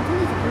我们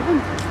得解决问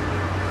题。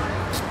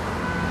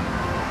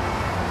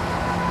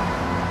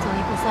走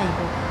一步算一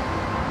步。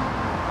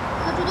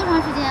要住多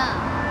长时间啊？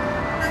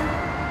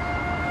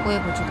我也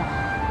不知道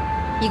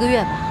，1个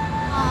月吧。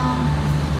啊。